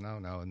don't know,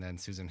 no. And then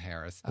Susan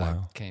Harris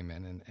came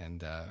in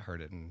and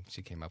heard it, and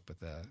she came up with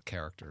the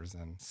characters.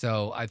 And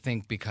so I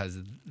think because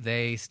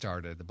they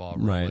started the ball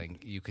Right. rolling,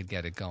 you could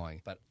get it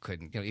going, but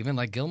couldn't. Even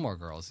like Gilmore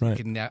Girls,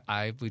 Right.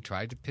 we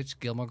tried to pitch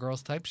Gilmore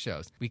Girls type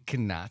shows. We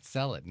cannot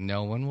sell it.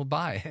 No one will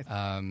buy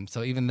it.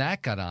 So even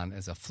that got on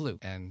as a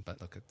fluke.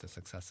 But look at the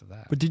success of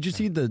that. But did you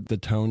see the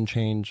tone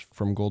change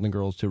from Golden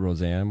Girls to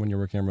Roseanne when you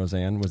were working on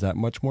Roseanne? Was that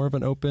much more of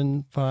an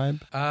open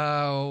vibe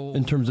Oh,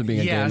 in terms of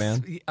being a gay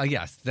man?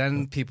 Yes.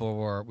 Then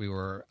we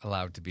were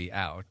allowed to be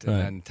out, and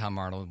Right. then Tom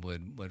Arnold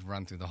would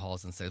run through the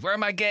halls and say, "Where are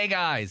my gay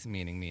guys?"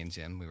 Meaning me and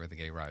Jim. We were the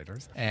gay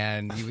writers,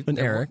 and And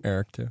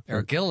Eric too.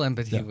 Eric Gillen,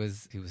 but Yeah.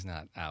 he was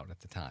not out at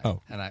the time.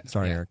 Oh,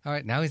 sorry, Eric. All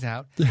right, now he's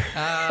out.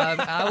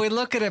 I would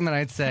look at him and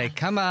I'd say,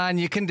 "Come on,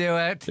 you can do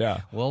it.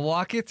 Yeah. We'll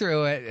walk you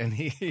through it." And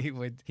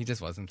he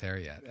just wasn't there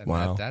yet. And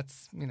Wow.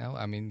 that's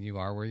you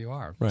are where you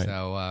are. Right.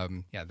 So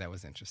that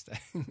was interesting.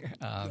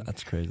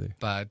 That's crazy.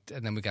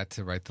 And then we got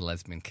to write the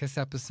lesbian kiss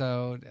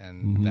episode, and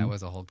Mm-hmm. that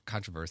was a whole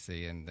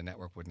controversy, and the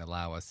network wouldn't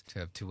allow us to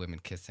have two women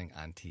kissing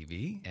on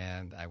TV.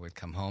 And I would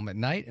come home at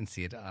night and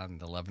see it played on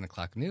the 11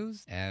 o'clock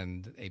news,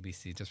 and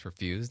ABC just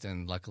refused.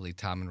 And luckily,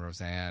 Tom and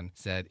Roseanne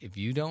said, if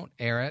you don't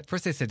air it,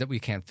 first they said that we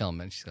can't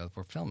film it. She goes,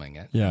 we're filming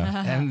it.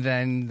 Yeah. And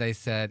then they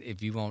said,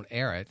 if you won't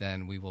air it,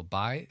 then we will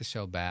buy the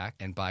show back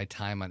and buy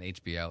time on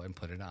HBO and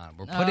put it on.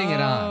 We're putting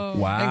it on.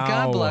 Wow. And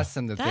God bless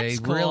them that That's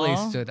they really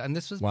cool. stood. And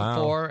this was Wow.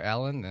 before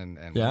Ellen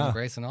and Will and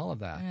Grace and all of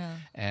that. Yeah.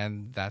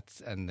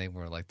 And they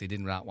were like, they did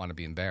not want to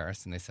be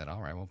embarrassed. And they said,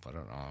 all right, we'll put it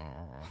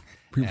on.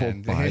 People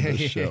And- buy the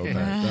show back.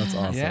 That's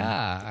awesome.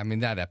 Yeah, I mean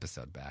that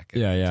episode back.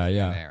 Yeah.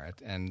 Air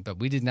it. But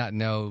we did not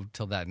know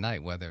till that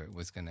night whether it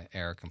was going to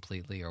air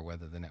completely or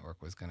whether the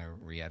network was going to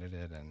re-edit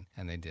it,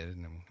 and they did,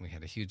 and we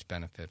had a huge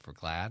benefit for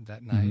GLAAD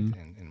that night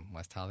in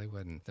West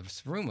Hollywood, and there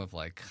was a room of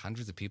like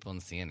hundreds of people, and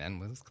CNN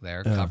was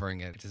there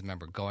covering it. I just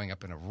remember going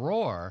up in a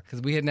roar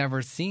because we had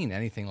never seen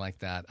anything like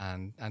that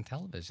on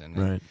television,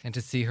 Right. and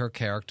to see her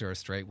character, a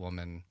straight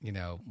woman,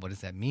 what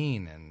does that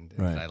mean, and did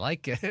I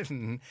like it,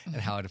 and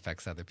how it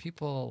affects other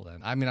people.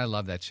 And I mean, I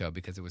love that show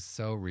because it was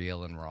so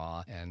real and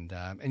raw. And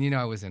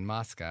I was in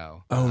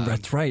Moscow. Oh,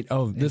 that's right.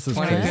 Oh, this is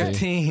crazy.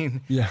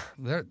 2015. Yeah.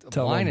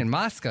 Tell Wine them. in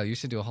Moscow. You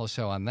should do a whole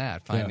show on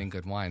that. Finding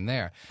good wine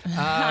there.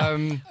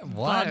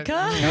 What?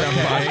 Vodka?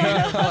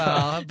 Okay.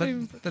 Well,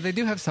 but they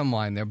do have some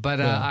wine there. But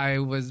I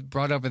was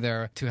brought over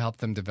there to help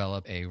them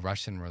develop a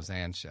Russian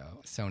Roseanne show.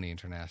 Sony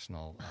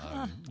International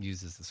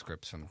uses the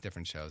scripts from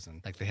different shows,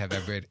 and like they have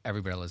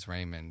Everybody Loves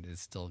Raymond is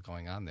still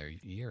going on there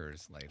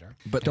years later.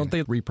 But don't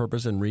they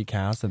repurpose and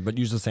recast, but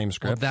use the same Well,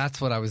 script?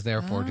 that's what I was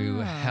there for, to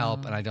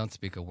help. And I don't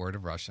speak a word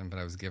of Russian, but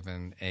I was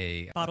given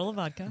a Bottle of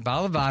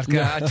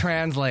vodka. a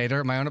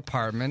translator, my own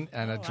apartment,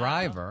 and a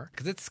driver.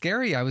 Because it's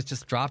scary. I was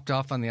just dropped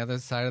off on the other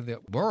side of the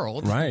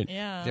world. Right.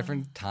 Yeah.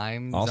 Different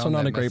time Also zone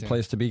not that a great must-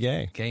 place to be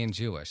gay. Gay and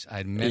Jewish. I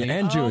had many,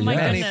 And Jewish, my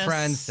yeah. many goodness.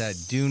 friends said,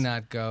 do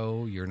not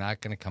go. You're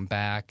not going to come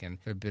back. And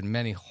there have been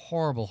many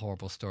horrible,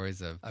 horrible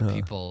stories of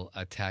people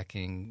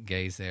attacking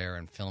gays there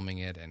and filming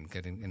it and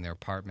getting in their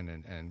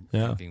apartment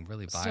and being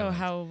really violent. So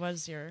how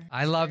was your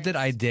I loved it.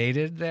 I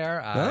dated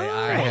there.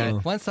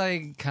 Oh. Once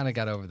I kind of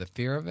got over the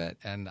fear of it,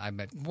 and I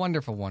met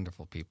wonderful,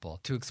 wonderful people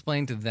to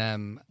explain to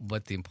them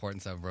what the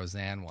importance of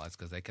Roseanne was,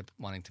 because they kept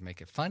wanting to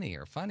make it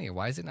funnier.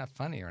 Why is it not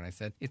funnier? And I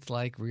said, it's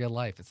like real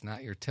life. It's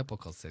not your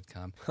typical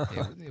sitcom.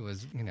 It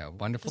was,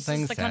 wonderful This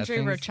things. is the sad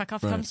country where things.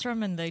 Chekhov comes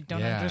from, and they don't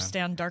Yeah.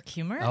 understand dark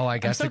humor. Oh, I I'm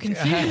got so to-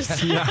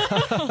 confused.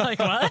 Like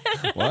what?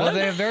 Well,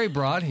 they have very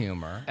broad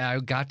humor. I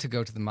got to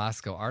go to the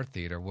Moscow Art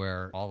Theater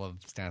where all of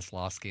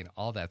Stanislavski and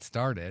all that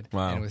started.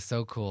 Wow. And it was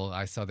so cool.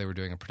 I saw they were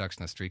doing a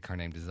production of Streetcar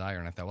Named Desire,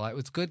 and I thought, well, it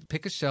was good.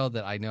 Pick a show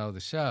that I know the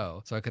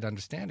show so I could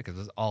understand it because it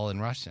was all in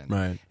Russian.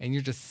 Right. And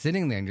you're just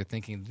sitting there and you're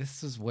thinking,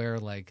 this is where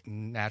like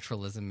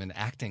naturalism and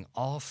acting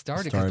all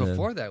started. Because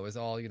before that it was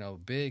all,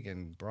 big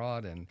and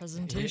broad and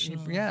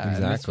Presentational. Yeah.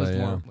 And this was Exactly,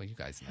 more, yeah. well, you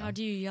guys know. How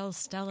do you yell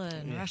Stella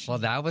in Russian? Well,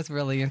 that was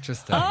really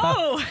interesting.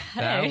 Oh,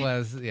 That hey.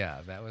 was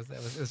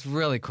it was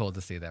really cool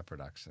to see that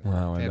production.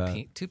 Wow, I They had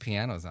bet. two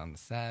pianos on the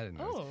set, and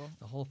Oh.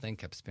 the whole thing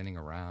kept spinning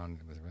around.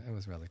 It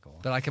was really cool.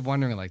 But I kept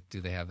wondering, like,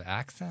 do they have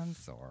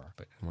accents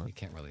but you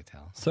can't really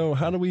tell. So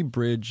how do we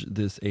bridge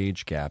this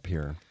age gap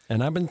here?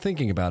 And I've been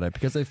thinking about it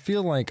because I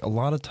feel like a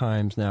lot of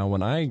times now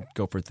when I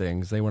go for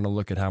things, they want to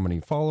look at how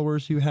many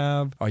followers you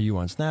have. Are you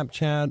on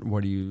Snapchat?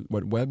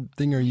 What web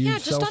thing are you Yeah,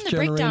 just on the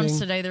self-generating? breakdowns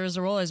today, there was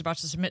a role I was about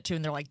to submit to,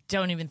 and they're like,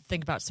 don't even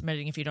think about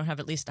submitting if you don't have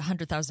at least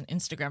 100,000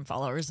 Instagram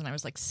followers. And I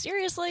was like,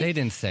 seriously? They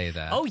didn't say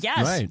that. Oh,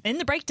 yes. Right. In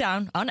the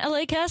breakdown on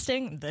LA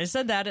Casting, they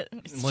said that.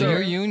 Well,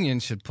 your union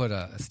should put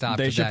a stop to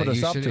that. They should put a You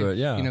stop to it,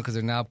 yeah. because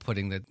they're now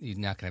putting that you're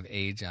not going to have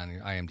age on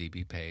your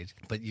IMDb page.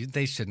 But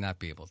they should not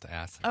be able to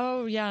ask.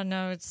 Oh, yeah,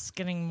 no, it's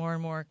getting more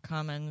and more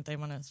common. They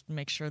want to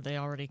make sure they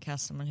already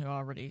cast someone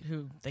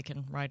who they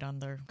can ride on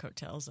their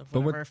coattails of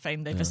whatever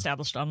fame they've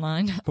established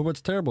online. But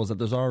what's terrible is that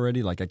there's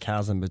already like a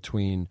chasm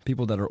between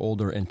people that are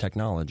older and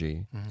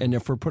technology. Mm-hmm. And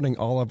if we're putting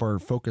all of our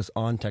focus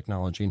on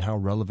technology and how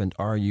relevant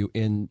are you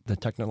in the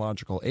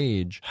technological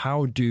age,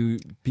 how do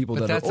people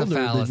But that that's are older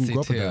a fallacy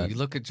grow up with too. that? You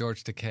look at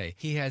George Takei;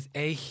 he has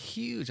a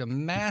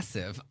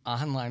massive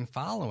online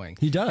following.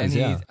 He does, and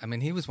yeah.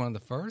 he was one of the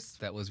first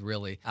that was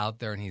really out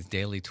there, and he's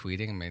daily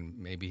tweeting. I mean,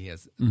 maybe he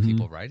has Mm-hmm.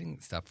 people writing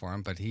stuff for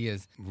him, but he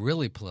is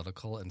really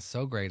political and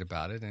so great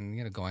about it,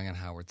 and going on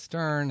Howard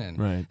Stern and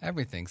Right.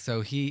 everything.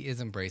 So he is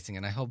embracing,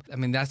 and I hope. I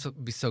mean, that's what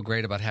would be so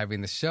great about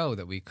having the show,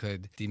 that we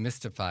could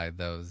demystify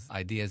those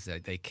ideas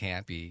that they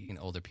can't be.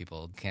 Older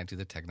people can't do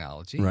the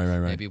technology. Right.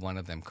 Maybe one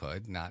of them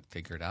could not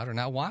figure it out or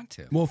not want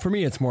to. Well, for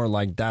me, it's more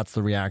like that's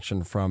the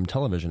reaction from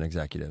television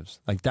executives.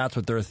 Like, that's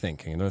what they're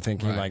thinking. They're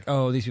thinking Right. like,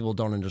 oh, these people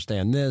don't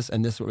understand this,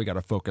 and this is what we got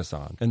to focus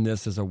on. And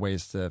this is a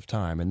waste of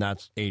time. And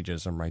that's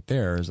ageism right there.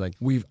 share is like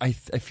I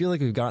feel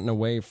like we've gotten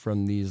away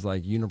from these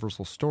like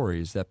universal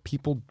stories that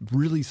people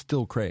really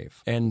still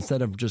crave. And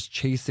instead of just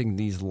chasing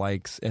these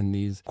likes and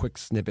these quick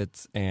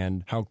snippets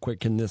and how quick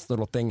can this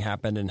little thing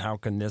happen and how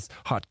can this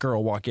hot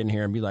girl walk in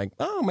here and be like,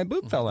 oh, my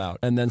boob fell out.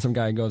 And then some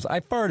guy goes, I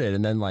farted.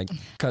 And then like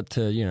cut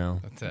to,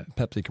 That's it.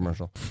 Pepsi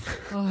commercial.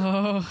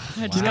 Oh,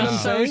 I just got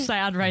so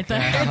sad right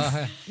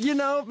there.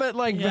 But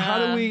like,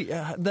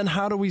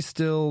 how do we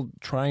still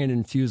try and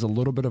infuse a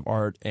little bit of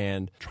art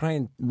and try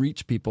and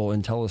reach people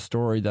and tell a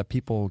story that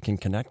people can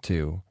connect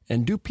to?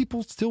 And do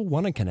people still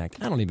want to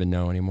connect? I don't even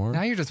know anymore.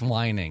 Now you're just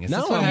whining.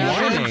 No, I'm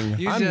whining.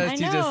 You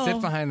just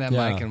sit behind that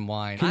mic and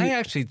whine. I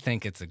actually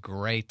think it's a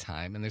great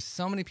time, and there's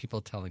so many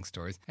people telling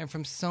stories, and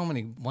from so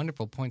many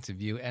wonderful points of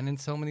view, and in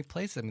so many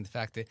places. I mean, the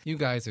fact that you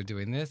guys are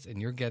doing this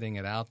and you're getting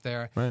it out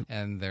there, right.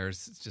 And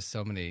there's just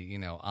so many,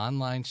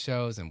 online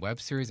shows and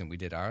web series, and we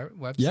did our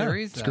web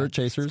series, Skirt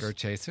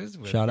Chasers.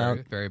 With Shout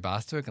out Barry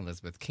Bostwick and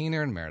Elizabeth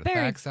Keener and Meredith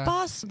Barry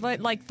Baxter.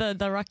 like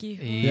the Rocky.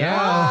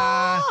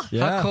 Yeah.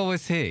 Yeah. How cool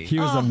was he? He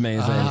was amazing.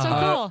 That's so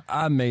cool.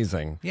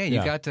 Amazing. Yeah,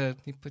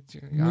 you put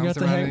your we arms got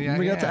to around hang,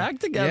 we got to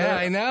act together. Yeah,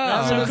 I know.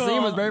 That's So what the cool.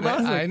 scene was very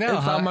Bostwick. I know.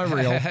 It's on my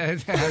reel.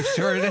 I'm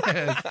sure it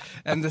is.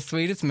 And the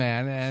sweetest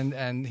man,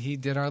 and he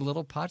did our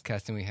little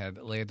podcast, and we had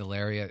Leah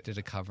Delaria did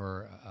a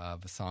cover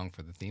of a song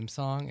for the theme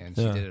song, and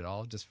she did it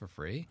all just for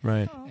free.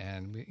 Right.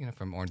 And we,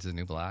 from Orange is the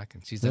New Black,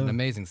 and she's an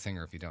amazing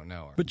singer if you don't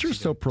know her. But you're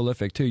so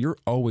prolific too. You're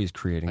always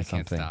creating I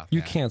can't something. stop, You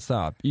yeah. can't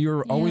stop.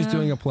 You're always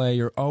doing a play.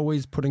 You're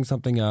always putting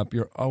something up.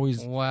 You're always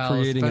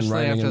creating and especially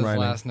writing after and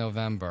writing. last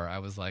November, I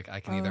was like, I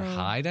can either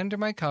hide under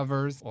my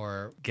covers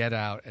or get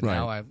out. And Right.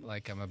 now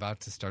I'm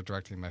about to start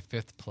directing my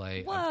 5th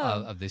play Whoa.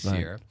 of this Right.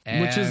 year,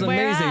 Which is And-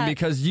 Where amazing at?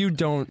 because you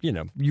don't,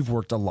 you've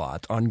worked a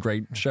lot on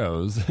great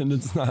shows, and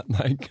it's not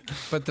like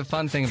But the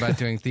fun thing about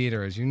doing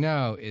theater, as you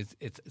know, is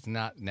it's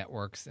not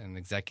networks and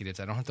executives.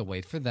 I don't have to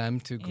wait for them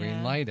to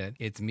green light it.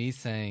 It's me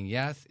saying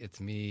yes. It's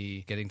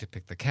me getting to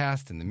pick the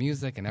cast and the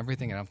music and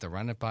everything. I don't have to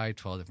run it by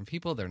 12 different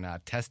people. They're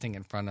not testing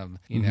in front of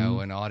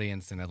an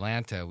audience in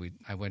Atlanta.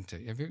 I went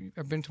to. Have you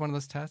ever been to one of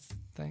those test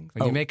things?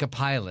 When you make a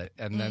pilot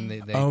and then they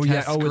where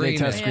they screen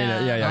test it. screen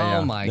it. Yeah.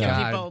 Oh my Yeah.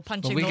 God! People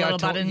punching But we the got little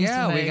to, buttons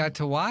Yeah, and we they- got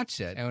to watch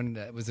it, and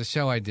it was a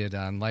show I did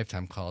on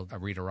Lifetime called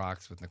Rita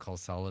Rocks with Nicole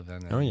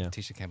Sullivan and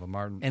Tisha Campbell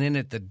Martin. And in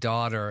it, the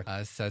daughter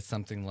says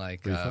something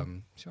like,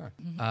 "Sure,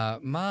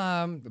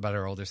 Mom," about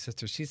her older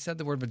sister. She said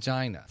the word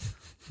vagina.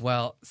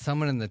 Well,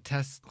 someone in the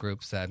test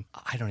group said,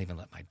 "I don't even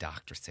let my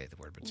doctor say the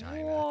word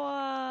vagina."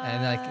 What?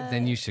 And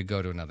then you should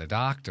go to another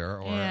doctor.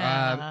 Or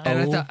Yeah.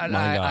 and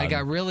my I God.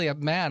 got really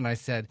mad, and I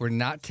said, "We're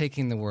not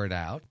taking the word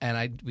out,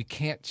 and we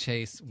can't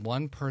chase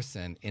one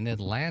person in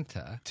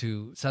Atlanta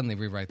to suddenly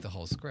rewrite the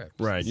whole script."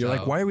 Right. You're So-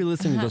 like, why are we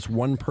listening to this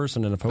one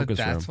person in a But focus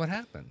that's room? what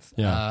happens.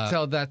 Yeah.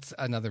 So that's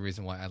another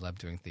reason why I love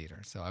doing theater.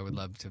 So I would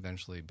love to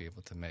eventually be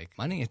able to make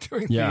money at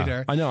doing Yeah,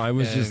 theater. I know.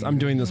 I'm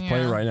doing this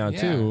play Yeah. right now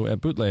too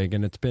at Bootleg,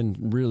 and it's been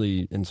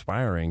really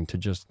inspiring to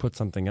just put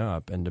something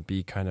up and to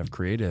be kind of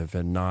creative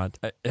and not.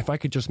 If I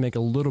could just make a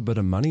little bit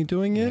of money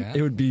doing it, Yeah.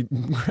 it would be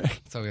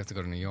great. So we have to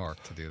go to New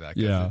York to do that.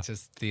 'Cause Yeah. it's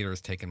just theater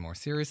is taken more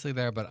seriously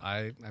there. But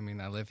I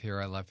live here.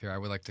 I love here. I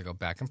would like to go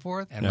back and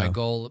forth. And Yeah. my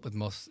goal with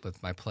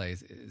my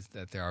plays is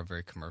that they are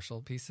very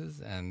commercial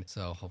pieces. And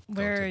so hopefully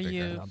Where are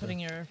you putting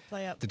your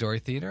play up? The Dory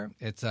Theater.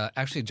 It's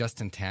actually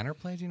Justin Tanner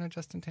played. Do you know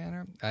Justin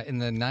Tanner? In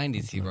the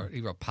 90s, he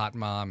wrote Pot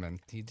Mom, and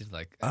he did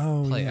like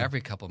a play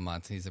every couple of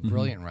months. He's a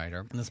brilliant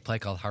writer. And this play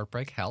called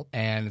Heartbreak Help,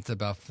 and it's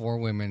about 4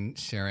 women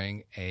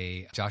sharing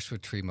a Joshua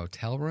Tree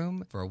motel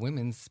room for a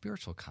women's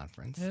spiritual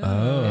conference.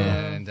 Oh.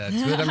 And 2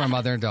 of them are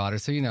mother and daughter,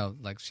 so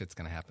like shit's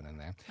gonna happen in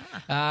there.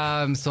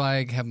 So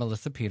I have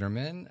Melissa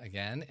Peterman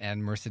again,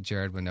 and Marissa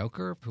Jared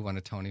Winokur, who won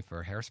a Tony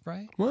for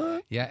Hairspray.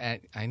 What? Yeah,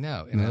 and I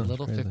know. In a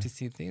little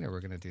 50-seat theater,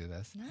 we're going to do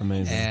this.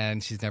 Amazing.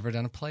 And she's never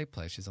done a play.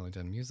 She's only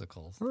done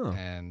musicals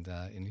and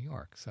in New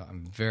York. So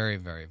I'm very,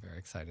 very, very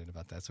excited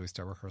about that. So we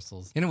start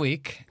rehearsals in a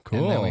week.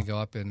 Cool. And then we go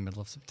up in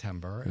middle of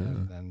September.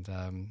 And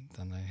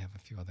then I have a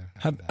few other.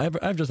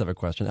 I just have a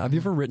question. Have you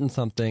ever written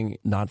something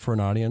not for an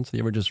audience? Have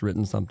you ever just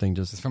written something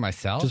Just for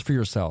myself? just for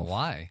yourself?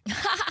 Why?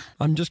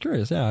 I'm just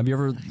curious. Yeah. Have you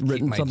ever written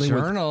Keep my something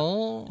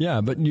journal.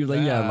 Yeah, but you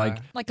like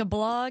Like a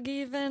blog,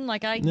 even?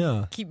 Like I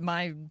Yeah. keep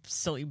my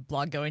silly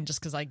blog going just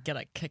because I get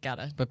a kick out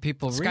of. But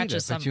people read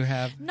Scratches it. But some. you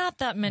have. Not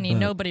that many.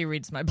 Nobody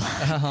reads my blog.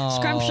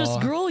 Scrumptious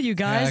Gruel, you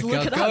guys. Yeah,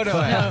 Look it go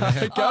up.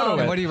 to it. Go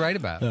to it. What do you write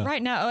about?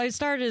 Right now, I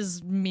started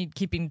as me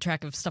keeping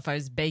track of stuff I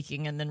was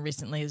baking, and then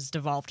recently has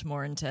devolved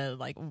more into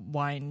like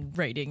wine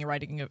rating and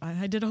writing.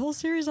 I did a whole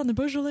series on the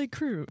Beaujolais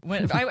Cru.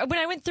 When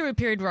I went through a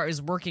period where I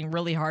was working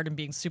really hard and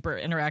being super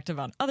interactive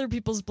on other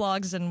people's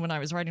blogs, and when I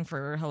was writing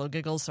for Hello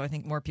Giggles, so I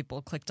think more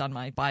people clicked on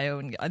my bio,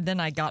 and then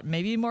I got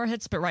maybe more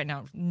hits. But right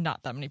now,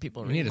 not that many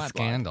people We read need my a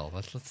blog. scandal.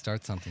 Let's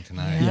start something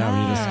tonight. Yeah,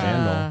 we need a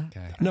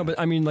scandal. Okay. No, but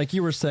I mean, like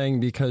you were saying,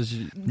 because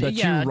you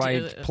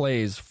write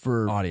plays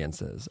for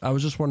audiences. I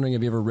was just wondering,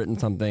 have you ever written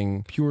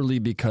something purely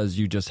because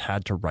you just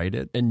had to write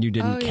it and you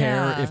didn't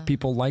care if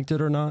people liked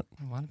it or not?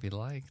 I want to be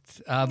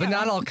liked, but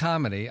not all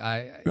comedy.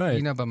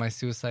 You know about my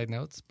Suicide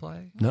Notes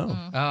play? No.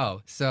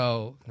 Oh,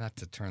 so not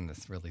to turn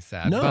this really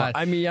sad. No, but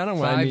I mean, I don't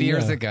want. 5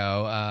 years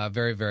ago, a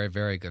very, very,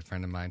 very good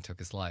friend of mine took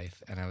his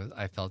life, and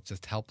I felt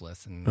just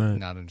helpless and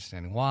not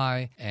understanding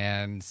why.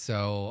 And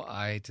so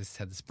I just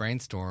had this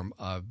brainstorm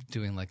of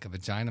doing like a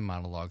vagina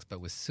monologues,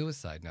 but with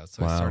suicide notes.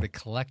 So I started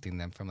collecting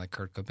them from like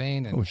Kurt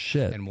Cobain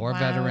and war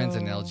veterans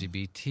and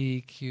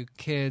LGBTQ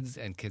kids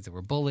and kids that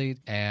were bullied,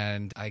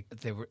 and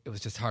it was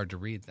just hard to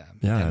read them.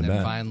 Yeah, and I then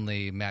bet.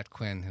 finally, Matt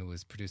Quinn, who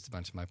has produced a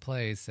bunch of my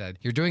plays, said,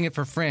 "You're doing it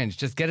for Fringe.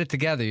 Just get it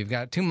together. You've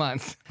got 2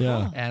 months."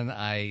 Yeah. And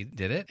I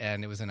did it,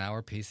 and it was an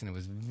hour piece, and it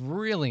was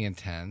really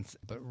intense,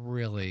 but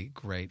really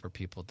great for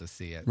people to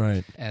see it.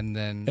 Right.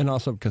 And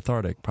also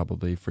cathartic,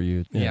 probably, for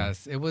you. Yeah.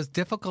 Yes, it was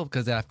difficult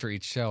because after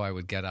each show, I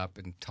would get up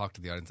and talk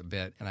to the audience a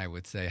bit, and I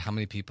would say, "How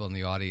many people in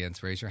the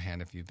audience, raise your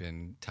hand if you've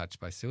been touched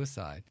by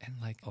suicide?" And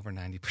like over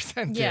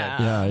 90% did.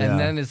 Yeah. And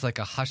then it's like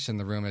a hush in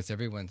the room as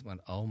everyone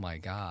went, "Oh my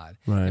God."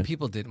 Right. And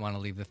people didn't want to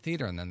leave the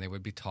theater, and then they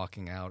would be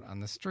talking out on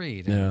the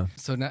street. Yeah.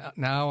 So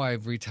now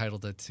I've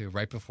retitled it to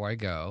Right Before I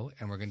Go,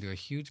 and we're going to do a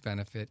huge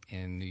benefit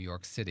in New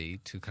York City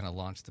to kind of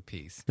launch the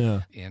piece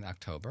in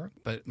October.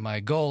 But my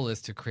goal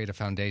is to create a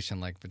foundation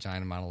like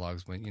Vagina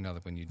Monologues. When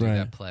you do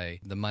that play,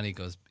 the money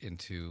goes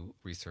into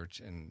research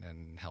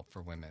and help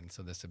for women.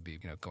 So this would be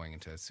going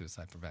into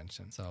suicide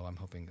prevention. So I'm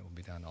hoping it will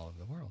be done all over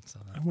the world. So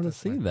I want to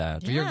see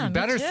that. You me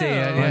better too. see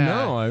it. I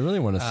know. I really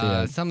want to see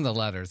it. Some of the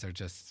letters are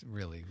just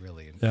really,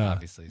 really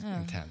obviously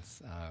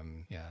intense.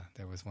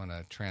 There was one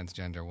a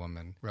transgender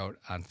woman wrote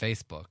on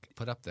Facebook,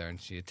 put up there,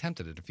 and she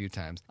attempted it a few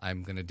times.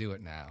 "I'm going to do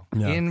it now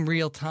in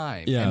real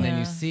time." Yeah. And then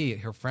you see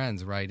her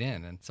friends write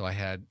in. And so I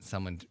had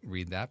someone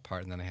read that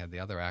part, and then I had the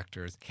other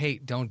actors,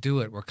 "Kate, don't do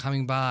it. We're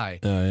coming by."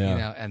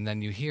 And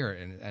then you hear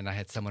it. And I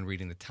had someone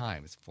reading the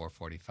time. It's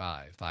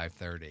 4:45,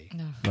 5:30,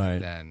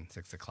 then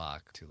 6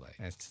 o'clock, too late.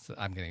 And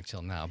I'm getting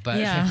chill now.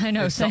 But I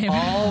know, it's same.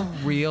 all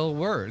real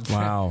words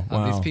Wow.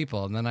 of these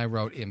people. And then I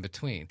wrote in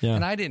between. Yeah.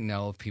 And I didn't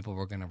know if people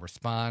were going to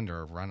respond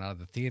or run out of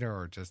the theater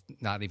or just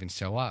not even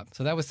show up.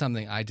 So that was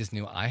something I just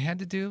knew I had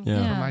to do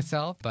for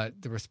myself.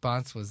 But the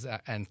response was,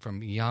 and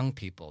from young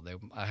people,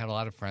 I had a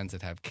lot of friends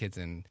that have kids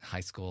in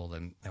high school,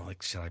 and they were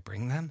like, "Should I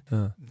bring them?"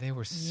 They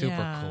were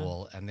super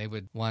cool. And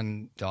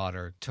one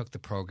daughter took the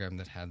program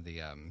that had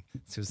the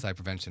suicide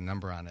prevention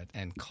number on it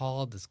and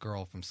called this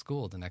girl from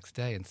school the next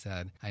day and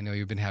said, "I know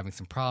you've been having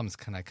some problems.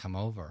 Can I come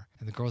over?"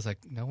 And the girl's like,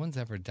 "No one's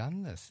ever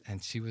done this."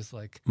 And she was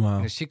like,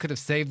 she could have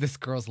saved this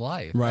girl's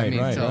life. Right,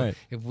 right.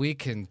 If we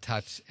can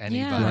touch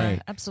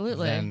anybody,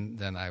 absolutely.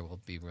 then I will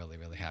be really,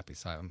 really happy.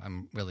 So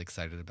I'm really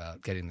excited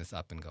about getting this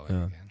up and going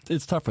again.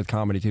 It's tough with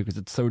comedy, too, because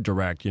it's so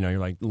direct. You're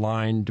like,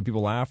 line, do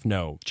people laugh?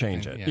 No,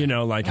 change it.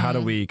 How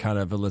do we kind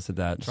of elicit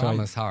that?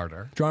 Drama's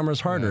harder.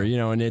 Drama's harder,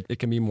 and it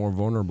can be more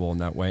vulnerable in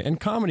that way. And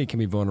comedy can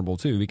be vulnerable,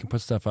 too. We can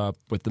put stuff up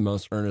with the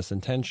most earnest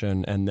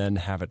intention and then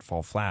have it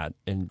fall flat.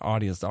 And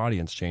audience to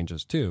audience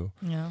changes, too.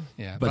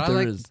 Yeah. But I there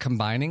like is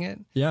combining it.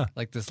 Yeah.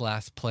 Like this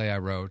last play I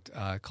wrote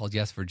called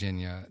Yes,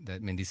 Virginia,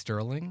 that Mindy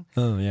Sterling.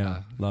 Oh,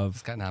 yeah.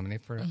 Love. Got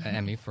nominated for an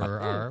Emmy for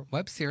our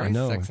web series. I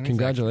know. Sex and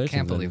Congratulations. Sex.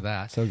 Can't believe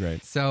that. So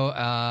great. So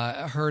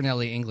her and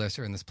Ellie English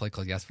are in this play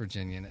called Yes,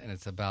 Virginia, and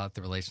it's about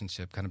the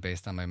relationship kind of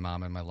based on my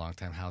mom and my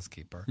longtime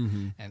housekeeper.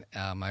 And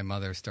my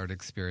mother started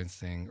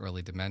experiencing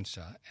early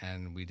dementia,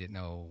 and we didn't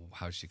know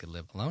how she could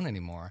live alone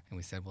anymore. And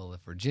we said, well,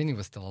 if Virginia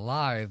was still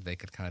alive, they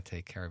could kind of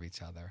take care of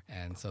each other.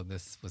 And so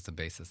this was the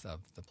basis of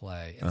the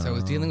play. And so it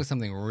was dealing with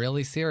something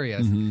really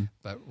serious,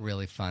 but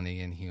really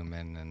funny and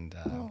human. And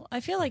well, I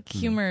feel like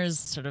humor is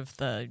sort of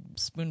the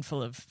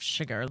spoonful of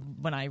sugar.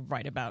 When I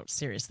write about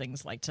serious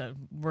things, like to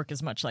work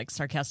as much like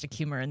sarcastic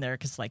humor in there,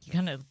 because like you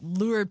kind of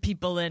lure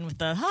people in with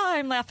the "hi,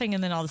 I'm laughing,"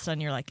 and then all of a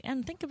sudden you're like,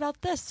 "and think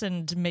about this,"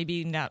 and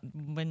maybe not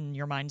when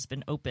your mind's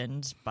been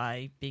opened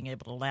by being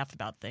able to laugh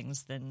about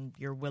things, then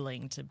you're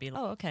willing to be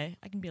like, "Oh, okay,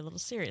 I can be a little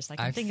serious. I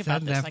can I've think said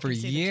about this." that for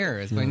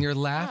years. When you're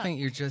laughing,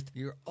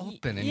 you're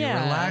open and you're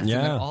Yeah. relaxed, Yeah.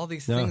 and then all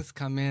these things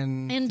come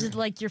in. And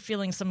like you're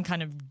feeling some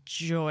kind of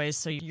joy,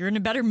 so you're in a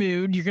better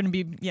mood. You're going to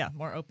be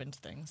more open to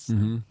things.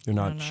 You're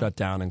not shut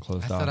down and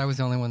closed I off. thought I was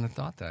the only one that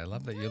thought that. I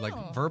love that you like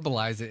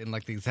verbalize it in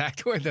like the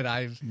exact way that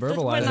I've verbalize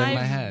it when in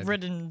my I've head.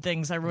 written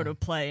things, I wrote a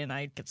play and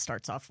it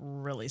starts off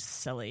really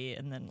silly,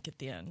 and then at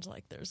the end,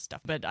 like there's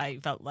stuff. But I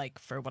felt like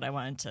for what I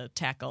wanted to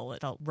tackle,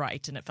 it felt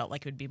right, and it felt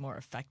like it would be more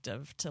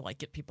effective to like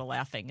get people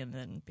laughing, and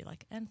then be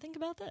like, "and think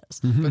about this."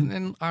 But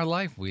in our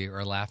life, we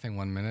are laughing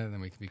one minute, and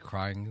then we could be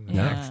crying the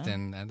next,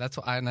 and that's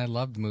why. And I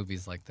loved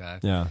movies like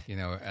that. Yeah.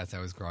 As I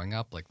was growing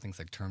up, like things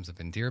like Terms of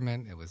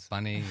Endearment, it was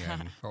funny,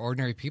 and for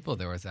ordinary people,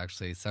 there was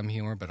actually some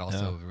humor, but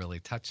also really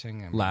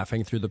touching and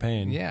laughing through the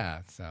pain.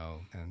 Yeah.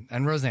 So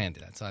and Roseanne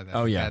did that. So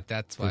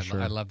that's why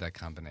I love that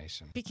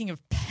combination. Speaking of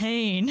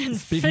pain and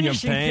Speaking of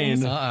finishing pain,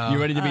 things, you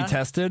ready to be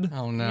tested?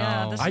 Oh no!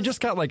 Yeah, I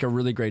just got like a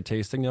really great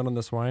tasting note on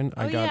this wine.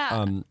 I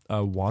got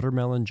a watermelon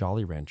watermelon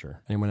Jolly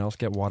Rancher. Anyone else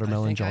get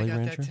watermelon I think Jolly I got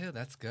Rancher? that too.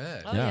 That's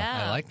good. Oh,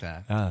 yeah. I like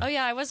that. Oh,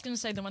 yeah, I was going to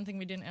say the one thing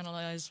we didn't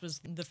analyze was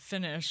the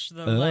finish,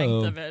 the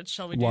length of it.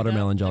 Shall we do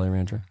Watermelon that? Jolly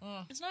Rancher.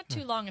 Oh, it's not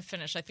too long a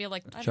finish. I feel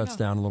like, I don't Shuts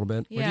know. down a little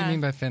bit. Yeah. What do you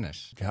mean by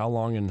finish? How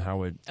long and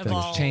how it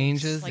Evolves. finishes.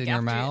 Changes Like in your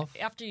after- mouth?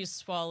 After you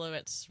swallow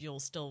it, you'll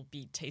still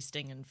be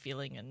tasting and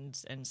feeling and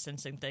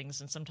sensing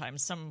things. And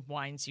sometimes some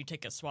wines you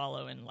take a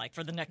swallow and like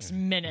for the next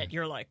minute,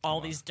 you're like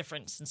all these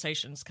different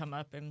sensations come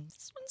up. And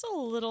this one's a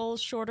little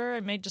shorter.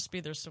 It may just be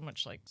there's so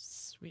much like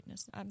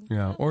sweetness.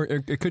 Yeah, or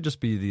it could just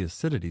be the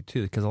acidity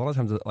too, because a lot of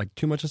times like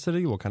too much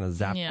acidity will kind of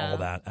zap Yeah. all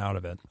that out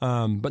of it.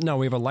 But no,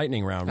 we have a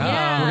lightning round.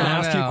 Yeah. We're gonna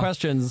ask you No.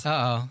 questions.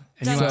 Uh-oh.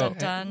 And Dun, you dun, want,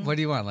 dun. What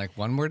do you want, like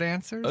one-word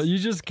answers? You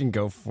just can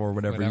go for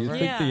whatever you Whatever?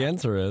 think the Yeah.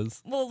 answer is.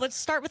 Well, let's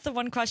start with the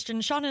one question.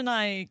 Sean and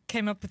I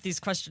came up with these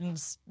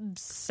questions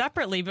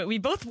separately, but we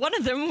both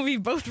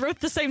wrote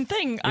the same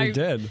thing. We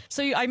did.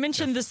 So I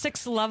mentioned the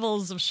 6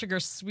 levels of sugar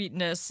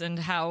sweetness and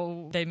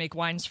how they make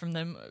wines from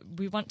them.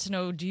 We want to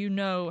know, do you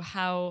know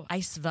how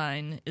ice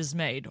wine is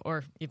made,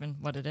 or even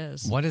what it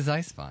is? What is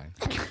ice vine?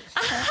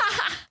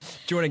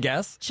 Do you want to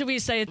guess? Should we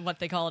say what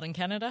they call it in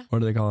Canada? What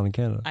do they call it in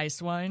Canada?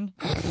 Ice wine.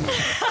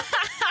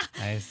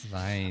 Ice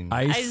vine.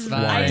 Ice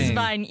wine. Ice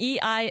wine.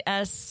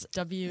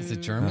 EISW. Is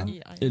it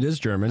German? It is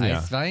German,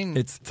 yeah. Eiswein?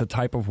 It's a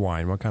type of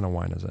wine. What kind of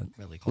wine is it?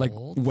 Really Like,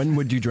 cold. when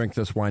would you drink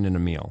this wine in a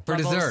meal? For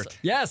Levels. dessert.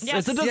 Yes, Yes.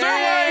 it's a dessert Yay!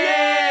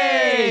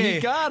 wine! Yay! He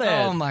got it.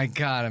 Oh my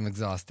God, I'm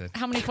exhausted.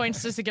 How many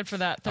points does it get for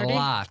that? A 30?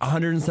 lot.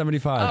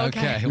 175. Oh,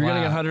 okay. You're going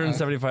to wow. get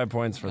 175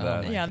 points for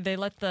that. Yeah, they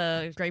let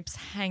the grapes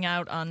hang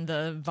out on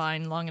the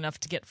vine long enough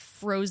to get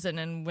frozen,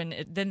 and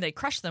then they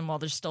crush them while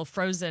they're still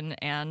frozen,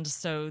 and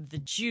so the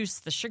juice,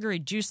 the sugary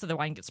juice of the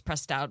wine gets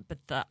pressed out, but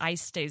the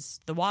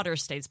water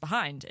stays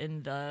behind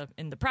in the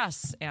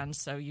press, and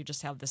so you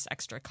just have this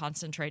extra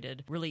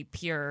concentrated, really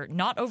pure,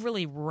 not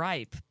overly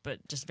ripe, but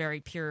just very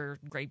pure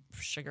grape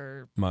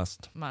sugar.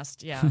 Must.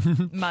 Yeah,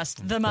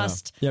 must.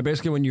 Yeah,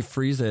 basically when you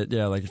freeze it,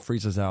 like it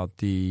freezes out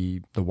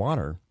the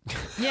water.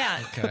 Yeah.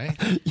 Okay.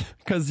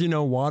 Because,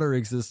 water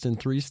exists in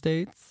 3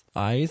 states.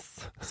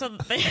 Ice, So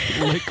they.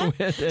 liquid,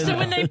 and So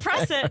when they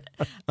press it,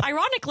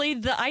 ironically,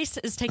 the ice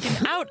is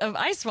taken out of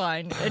ice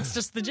wine. It's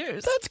just the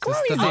juice. That's crazy.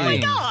 the Oh my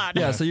vine. God.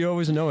 Yeah, so you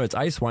always know it's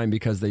ice wine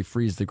because they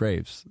freeze the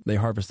grapes. They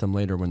harvest them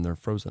later when they're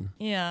frozen.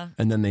 Yeah.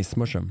 And then they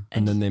smush them,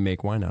 and then they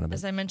make wine out of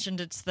As it. I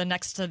mentioned, it's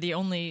the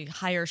only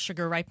higher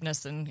sugar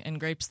ripeness in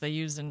grapes they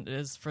use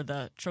is for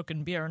the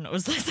Trockenbeeren,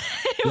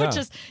 which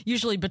is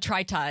usually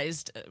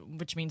botrytized,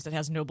 which means it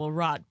has noble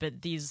rot.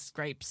 But these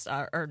grapes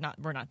are not.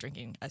 We're not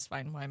drinking ice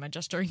wine. Why am I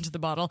gesturing to the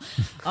bottle?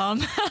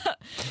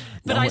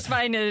 But ice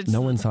wine is.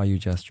 No one saw you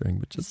gesturing,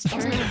 but just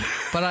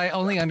But I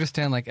only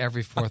understand like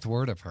every 4th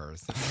word of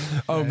hers.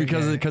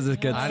 because it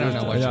gets. I don't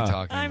know what yeah. you're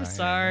talking I'm about.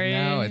 sorry.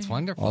 No, it's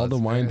wonderful. All the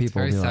It's wine very,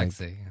 people It's be very like-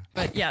 sexy.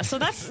 But yeah, so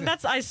that's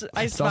ice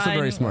It's wine. also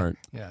very smart.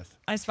 Yes.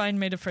 Ice wine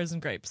made of frozen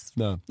grapes.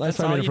 No, That's ice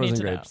wine all made of you need frozen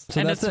to know. grapes. So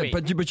And that's it's it.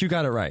 sweet. But you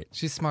got it right.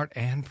 She's smart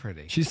and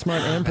pretty. She's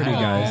smart and pretty, Oh,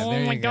 guys.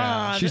 There my you go.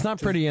 God. She's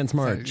not pretty and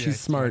smart. So, yeah, She's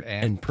smart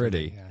and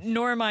pretty. yeah.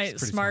 Nor am I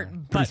pretty smart,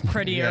 smart. but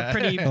pretty, or Yeah.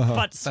 pretty but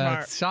But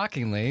smart.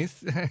 shockingly,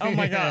 Oh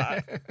my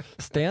God.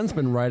 Stan's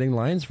been writing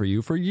lines for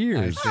you for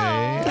years. see,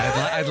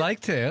 I'd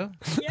like to.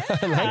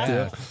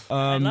 Yeah.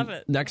 I love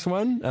it. Next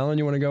one, Ellen,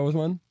 you want to go with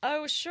one?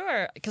 Oh,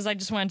 sure. Because I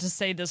just wanted to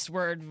say this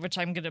word, which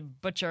I'm going to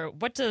butcher.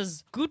 What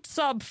does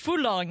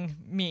Gutsabfulong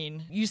mean?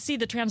 You see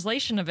the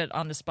translation of it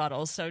on this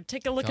bottle. So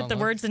take a look Don't at the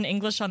look. words in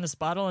English on this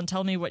bottle and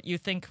tell me what you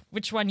think,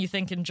 which one you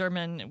think in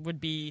German would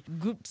be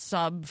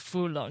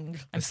Gutsabfulong.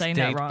 I'm saying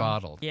that Estate wrong.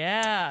 bottle.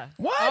 Yeah.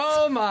 What?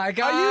 Oh my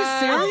God! Are you Oh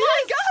serious?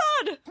 my God.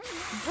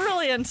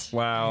 Brilliant.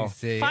 Wow.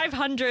 See,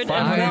 501.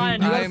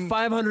 You have I'm-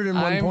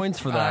 501 points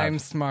for that. I'm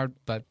smart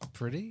but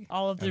pretty.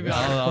 All of the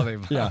All the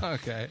Yeah.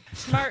 Okay.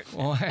 smart.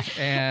 Well,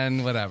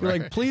 and whatever. You're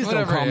like, please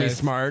Whatever don't call it me is.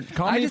 smart.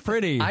 Call me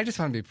pretty. I just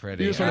want to be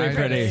pretty. You just wanna be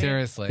pretty.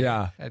 Seriously.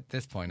 Yeah. At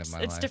this point of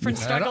my It's life. different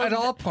At- struggles. At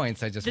all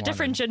points, I just The wanted-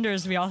 different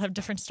genders, we all have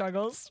different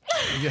struggles.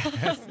 Yes.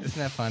 Isn't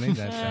that funny?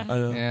 Yeah,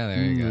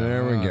 there you go.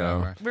 There we go.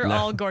 Whatever. We're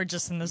all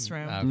gorgeous in this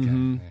room.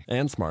 Okay.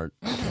 And smart.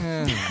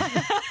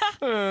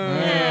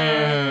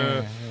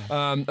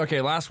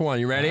 Okay, last one.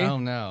 You ready? Oh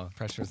no,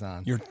 pressure's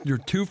on. You're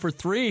 2 for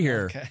 3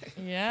 here.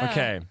 Yeah.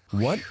 Okay.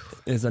 What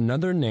is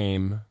another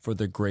name for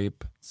the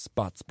grape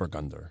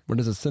Spotsburgunder? What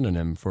is a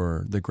synonym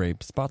for the grape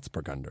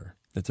Spotsburgunder?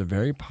 It's a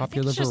very I think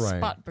popular it's just variety.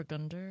 Spot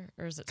Burgunder,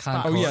 or is it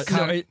Concord. Spot?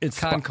 Oh, yeah. No, it's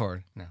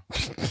Concord. No.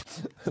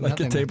 like a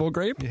Nothing. table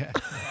grape? Yeah.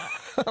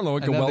 I don't know,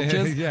 like a Another-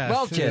 Welch's? yes,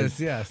 Welch's.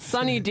 yes.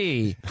 Sunny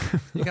D.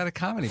 You got a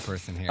comedy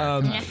person here.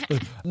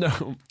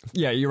 No.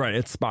 Yeah, you're right.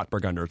 It's Spot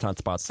Burgunder. It's not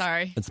Spots.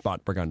 Sorry. It's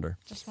Spot Burgunder.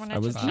 Just wanted I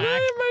was to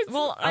check.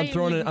 Well, I'm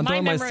throwing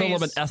my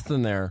syllable S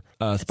in there.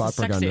 Spot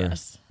Burgunder.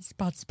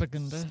 Spot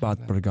Burgunder. Spot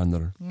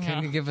Burgunder.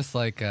 Can you give us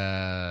like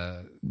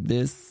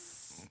This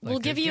We'll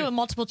give you a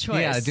multiple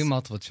choice. Yeah, do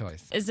multiple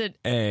choice. Is it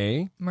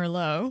A,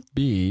 Merlot,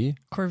 B,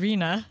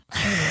 Corvina,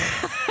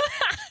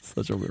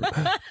 such a weird,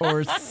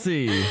 or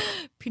C.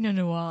 Pinot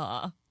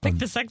Noir? Pick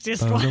the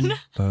sexiest one.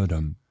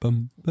 Ba-dum, ba-dum,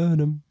 bum,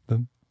 ba-dum,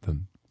 bum,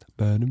 bum,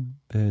 ba-dum,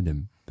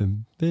 ba-dum,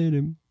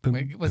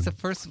 Wait, what's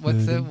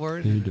the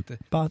word?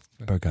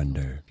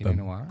 Burgunder. Pinot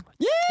Noir?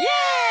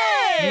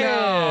 Yay!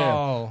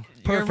 No.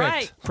 Perfect. You're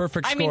right.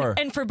 Perfect I score. mean,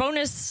 and for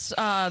bonus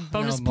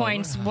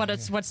points,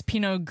 what's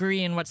Pinot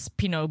Gris and what's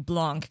Pinot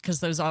Blanc? Because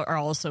those are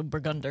also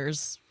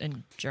Burgunders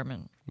in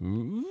German.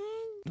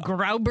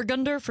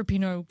 Grauburgunder for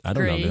Pinot I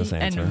don't know Gris this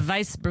and answer.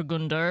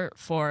 Weissburgunder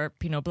for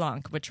Pinot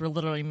Blanc, which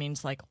literally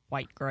means like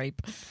white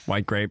grape.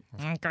 White grape.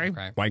 Okay.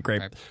 White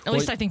grape. At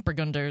least I think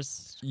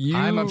Burgunders.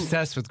 I'm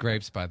obsessed with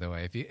grapes, by the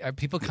way. If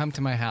people come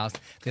to my house,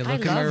 they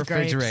look in my love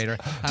grapes. refrigerator.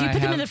 Do you I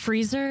put them in have- the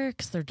freezer?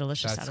 Because they're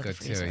delicious That's out of the good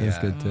freezer. too. That's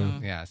Yeah. good too.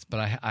 Yes, but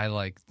I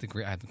like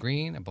I have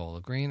green, a bowl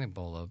of green, a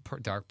bowl of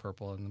dark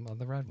purple, and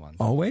the red ones.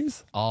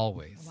 Always?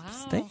 Always. Wow.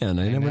 Stan,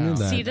 I never knew know.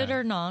 that. Seated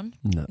or non?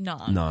 No.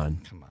 Non.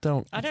 Non. Come on.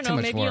 Don't. I don't Too know.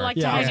 much Maybe you work. like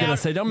to Yeah, I was hang going out.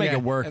 to say, don't make Yeah.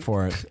 it work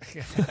for it.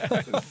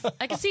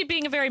 I can see it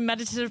being a very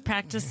meditative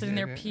practice sitting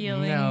there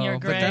peeling No, your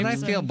but grapes. then I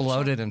feel and-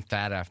 bloated and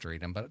fat after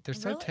eating them. But they're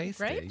so Really?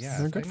 tasty. Grapes? Yes,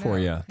 They're good I for know.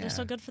 you. They're Yeah.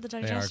 so good for the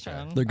are good.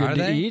 digestion. They're good Are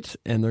to they? eat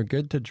and they're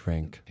good to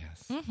drink. Yes.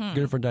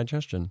 Good for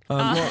digestion.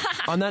 Well,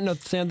 on that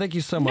note, Sam, thank you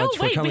so No, much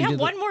for wait, we coming have to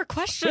the... one more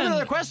question.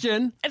 Another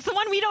question. It's the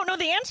one we don't know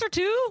the answer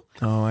to.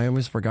 Oh, I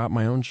always forgot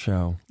my own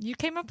show. You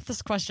came up with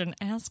this question.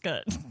 Ask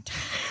it.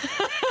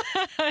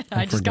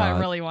 I just forgot. got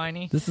really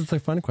whiny. This is a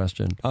fun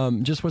question.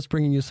 Just what's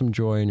bringing you some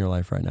joy in your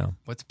life right now?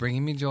 What's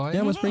bringing me joy?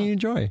 Yeah, what's bringing you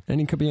joy? And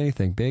it could be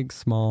anything. Big,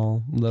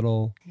 small,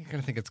 little. You're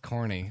gonna think it's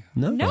corny,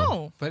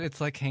 No. but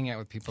it's like hanging out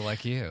with people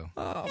like you.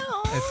 No.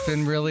 It's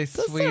been really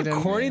sweet not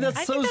and corny. That's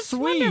I so think that's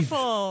sweet.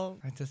 wonderful.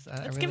 I It's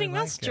really giving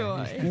like us it.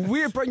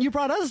 joy. You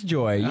brought us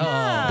joy.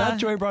 That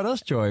joy brought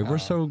us joy. We're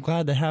so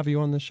glad to have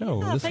you on the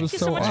show. Oh, this thank was you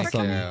so so much for awesome.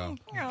 coming.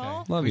 Okay.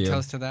 Aw. Love we you.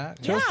 toast to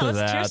that. Cheers Yeah, to let's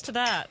that. cheers to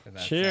that.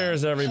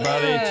 Cheers,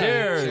 everybody.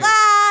 Cheers.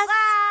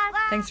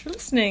 Thanks for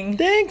listening.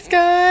 Thanks,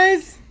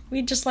 guys.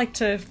 We'd just like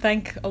to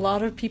thank a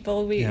lot of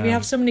people. We Yeah.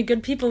 have so many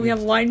good people. We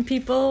have wine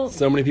people.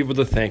 So many people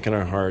to thank in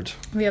our heart.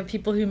 We have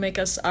people who make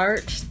us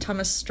art.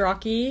 Thomas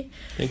Strachey.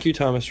 Thank you,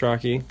 Thomas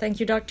Strachey. Thank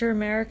you, Dr.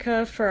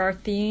 America, for our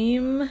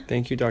theme.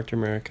 Thank you, Dr.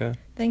 America.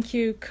 Thank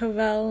you,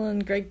 Covell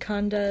and Greg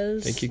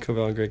Condes. Thank you,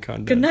 Covell and Greg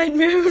Condon. Good night,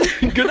 Moon.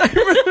 Good night,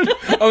 Moon.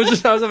 I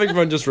was having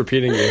fun just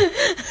repeating you.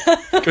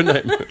 Good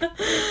night, Moon.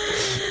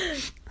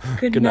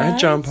 Good night,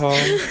 John Paul.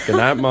 Good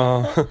night,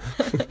 Ma.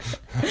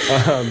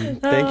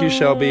 Thank you,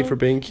 Shelby, for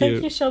being Thank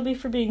cute. you, Shelby,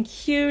 for being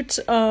cute.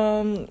 Thank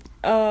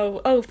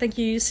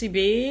you,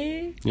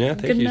 UCB. Yeah,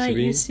 thank Good you, night,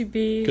 UCB.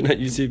 UCB. Good night,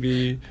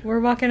 UCB. We're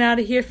walking out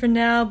of here for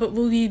now, but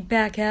we'll be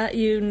back at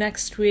you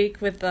next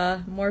week with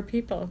more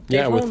people.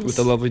 Dave Holmes. With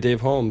the lovely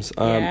Dave Holmes.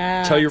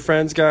 Yeah. Tell your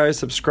friends, guys.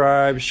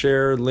 Subscribe,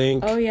 share,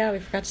 link. Oh, yeah, we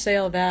forgot to say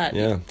all that.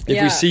 Yeah.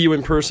 If we see you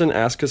in person,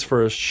 ask us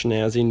for a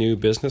snazzy new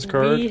business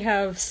card. We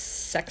have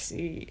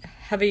sexy,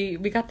 heavy,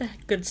 we got the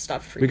good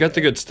stuff for you. We got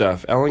the good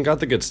stuff. Ellen got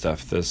the good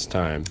stuff this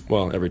time.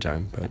 Well, every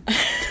time, but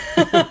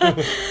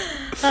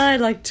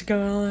I'd like to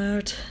go all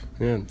out.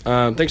 yeah.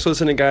 Thanks for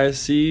listening, guys.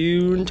 See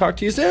you and talk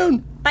to you soon.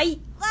 Bye.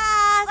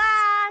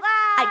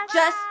 I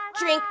just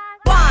drink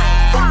wine.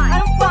 I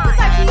don't fuck with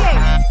IPA.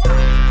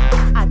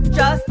 I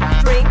just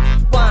drink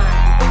wine.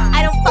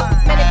 I don't fuck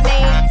with minute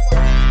maids.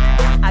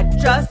 I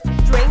just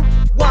drink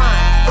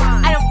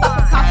wine. I don't fuck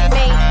with coffee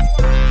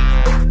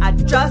mates. I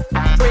just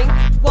drink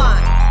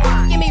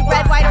wine. Give me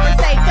red, white, or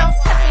say, don't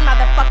touch me,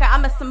 motherfucker.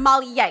 I'm a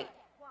sommelier.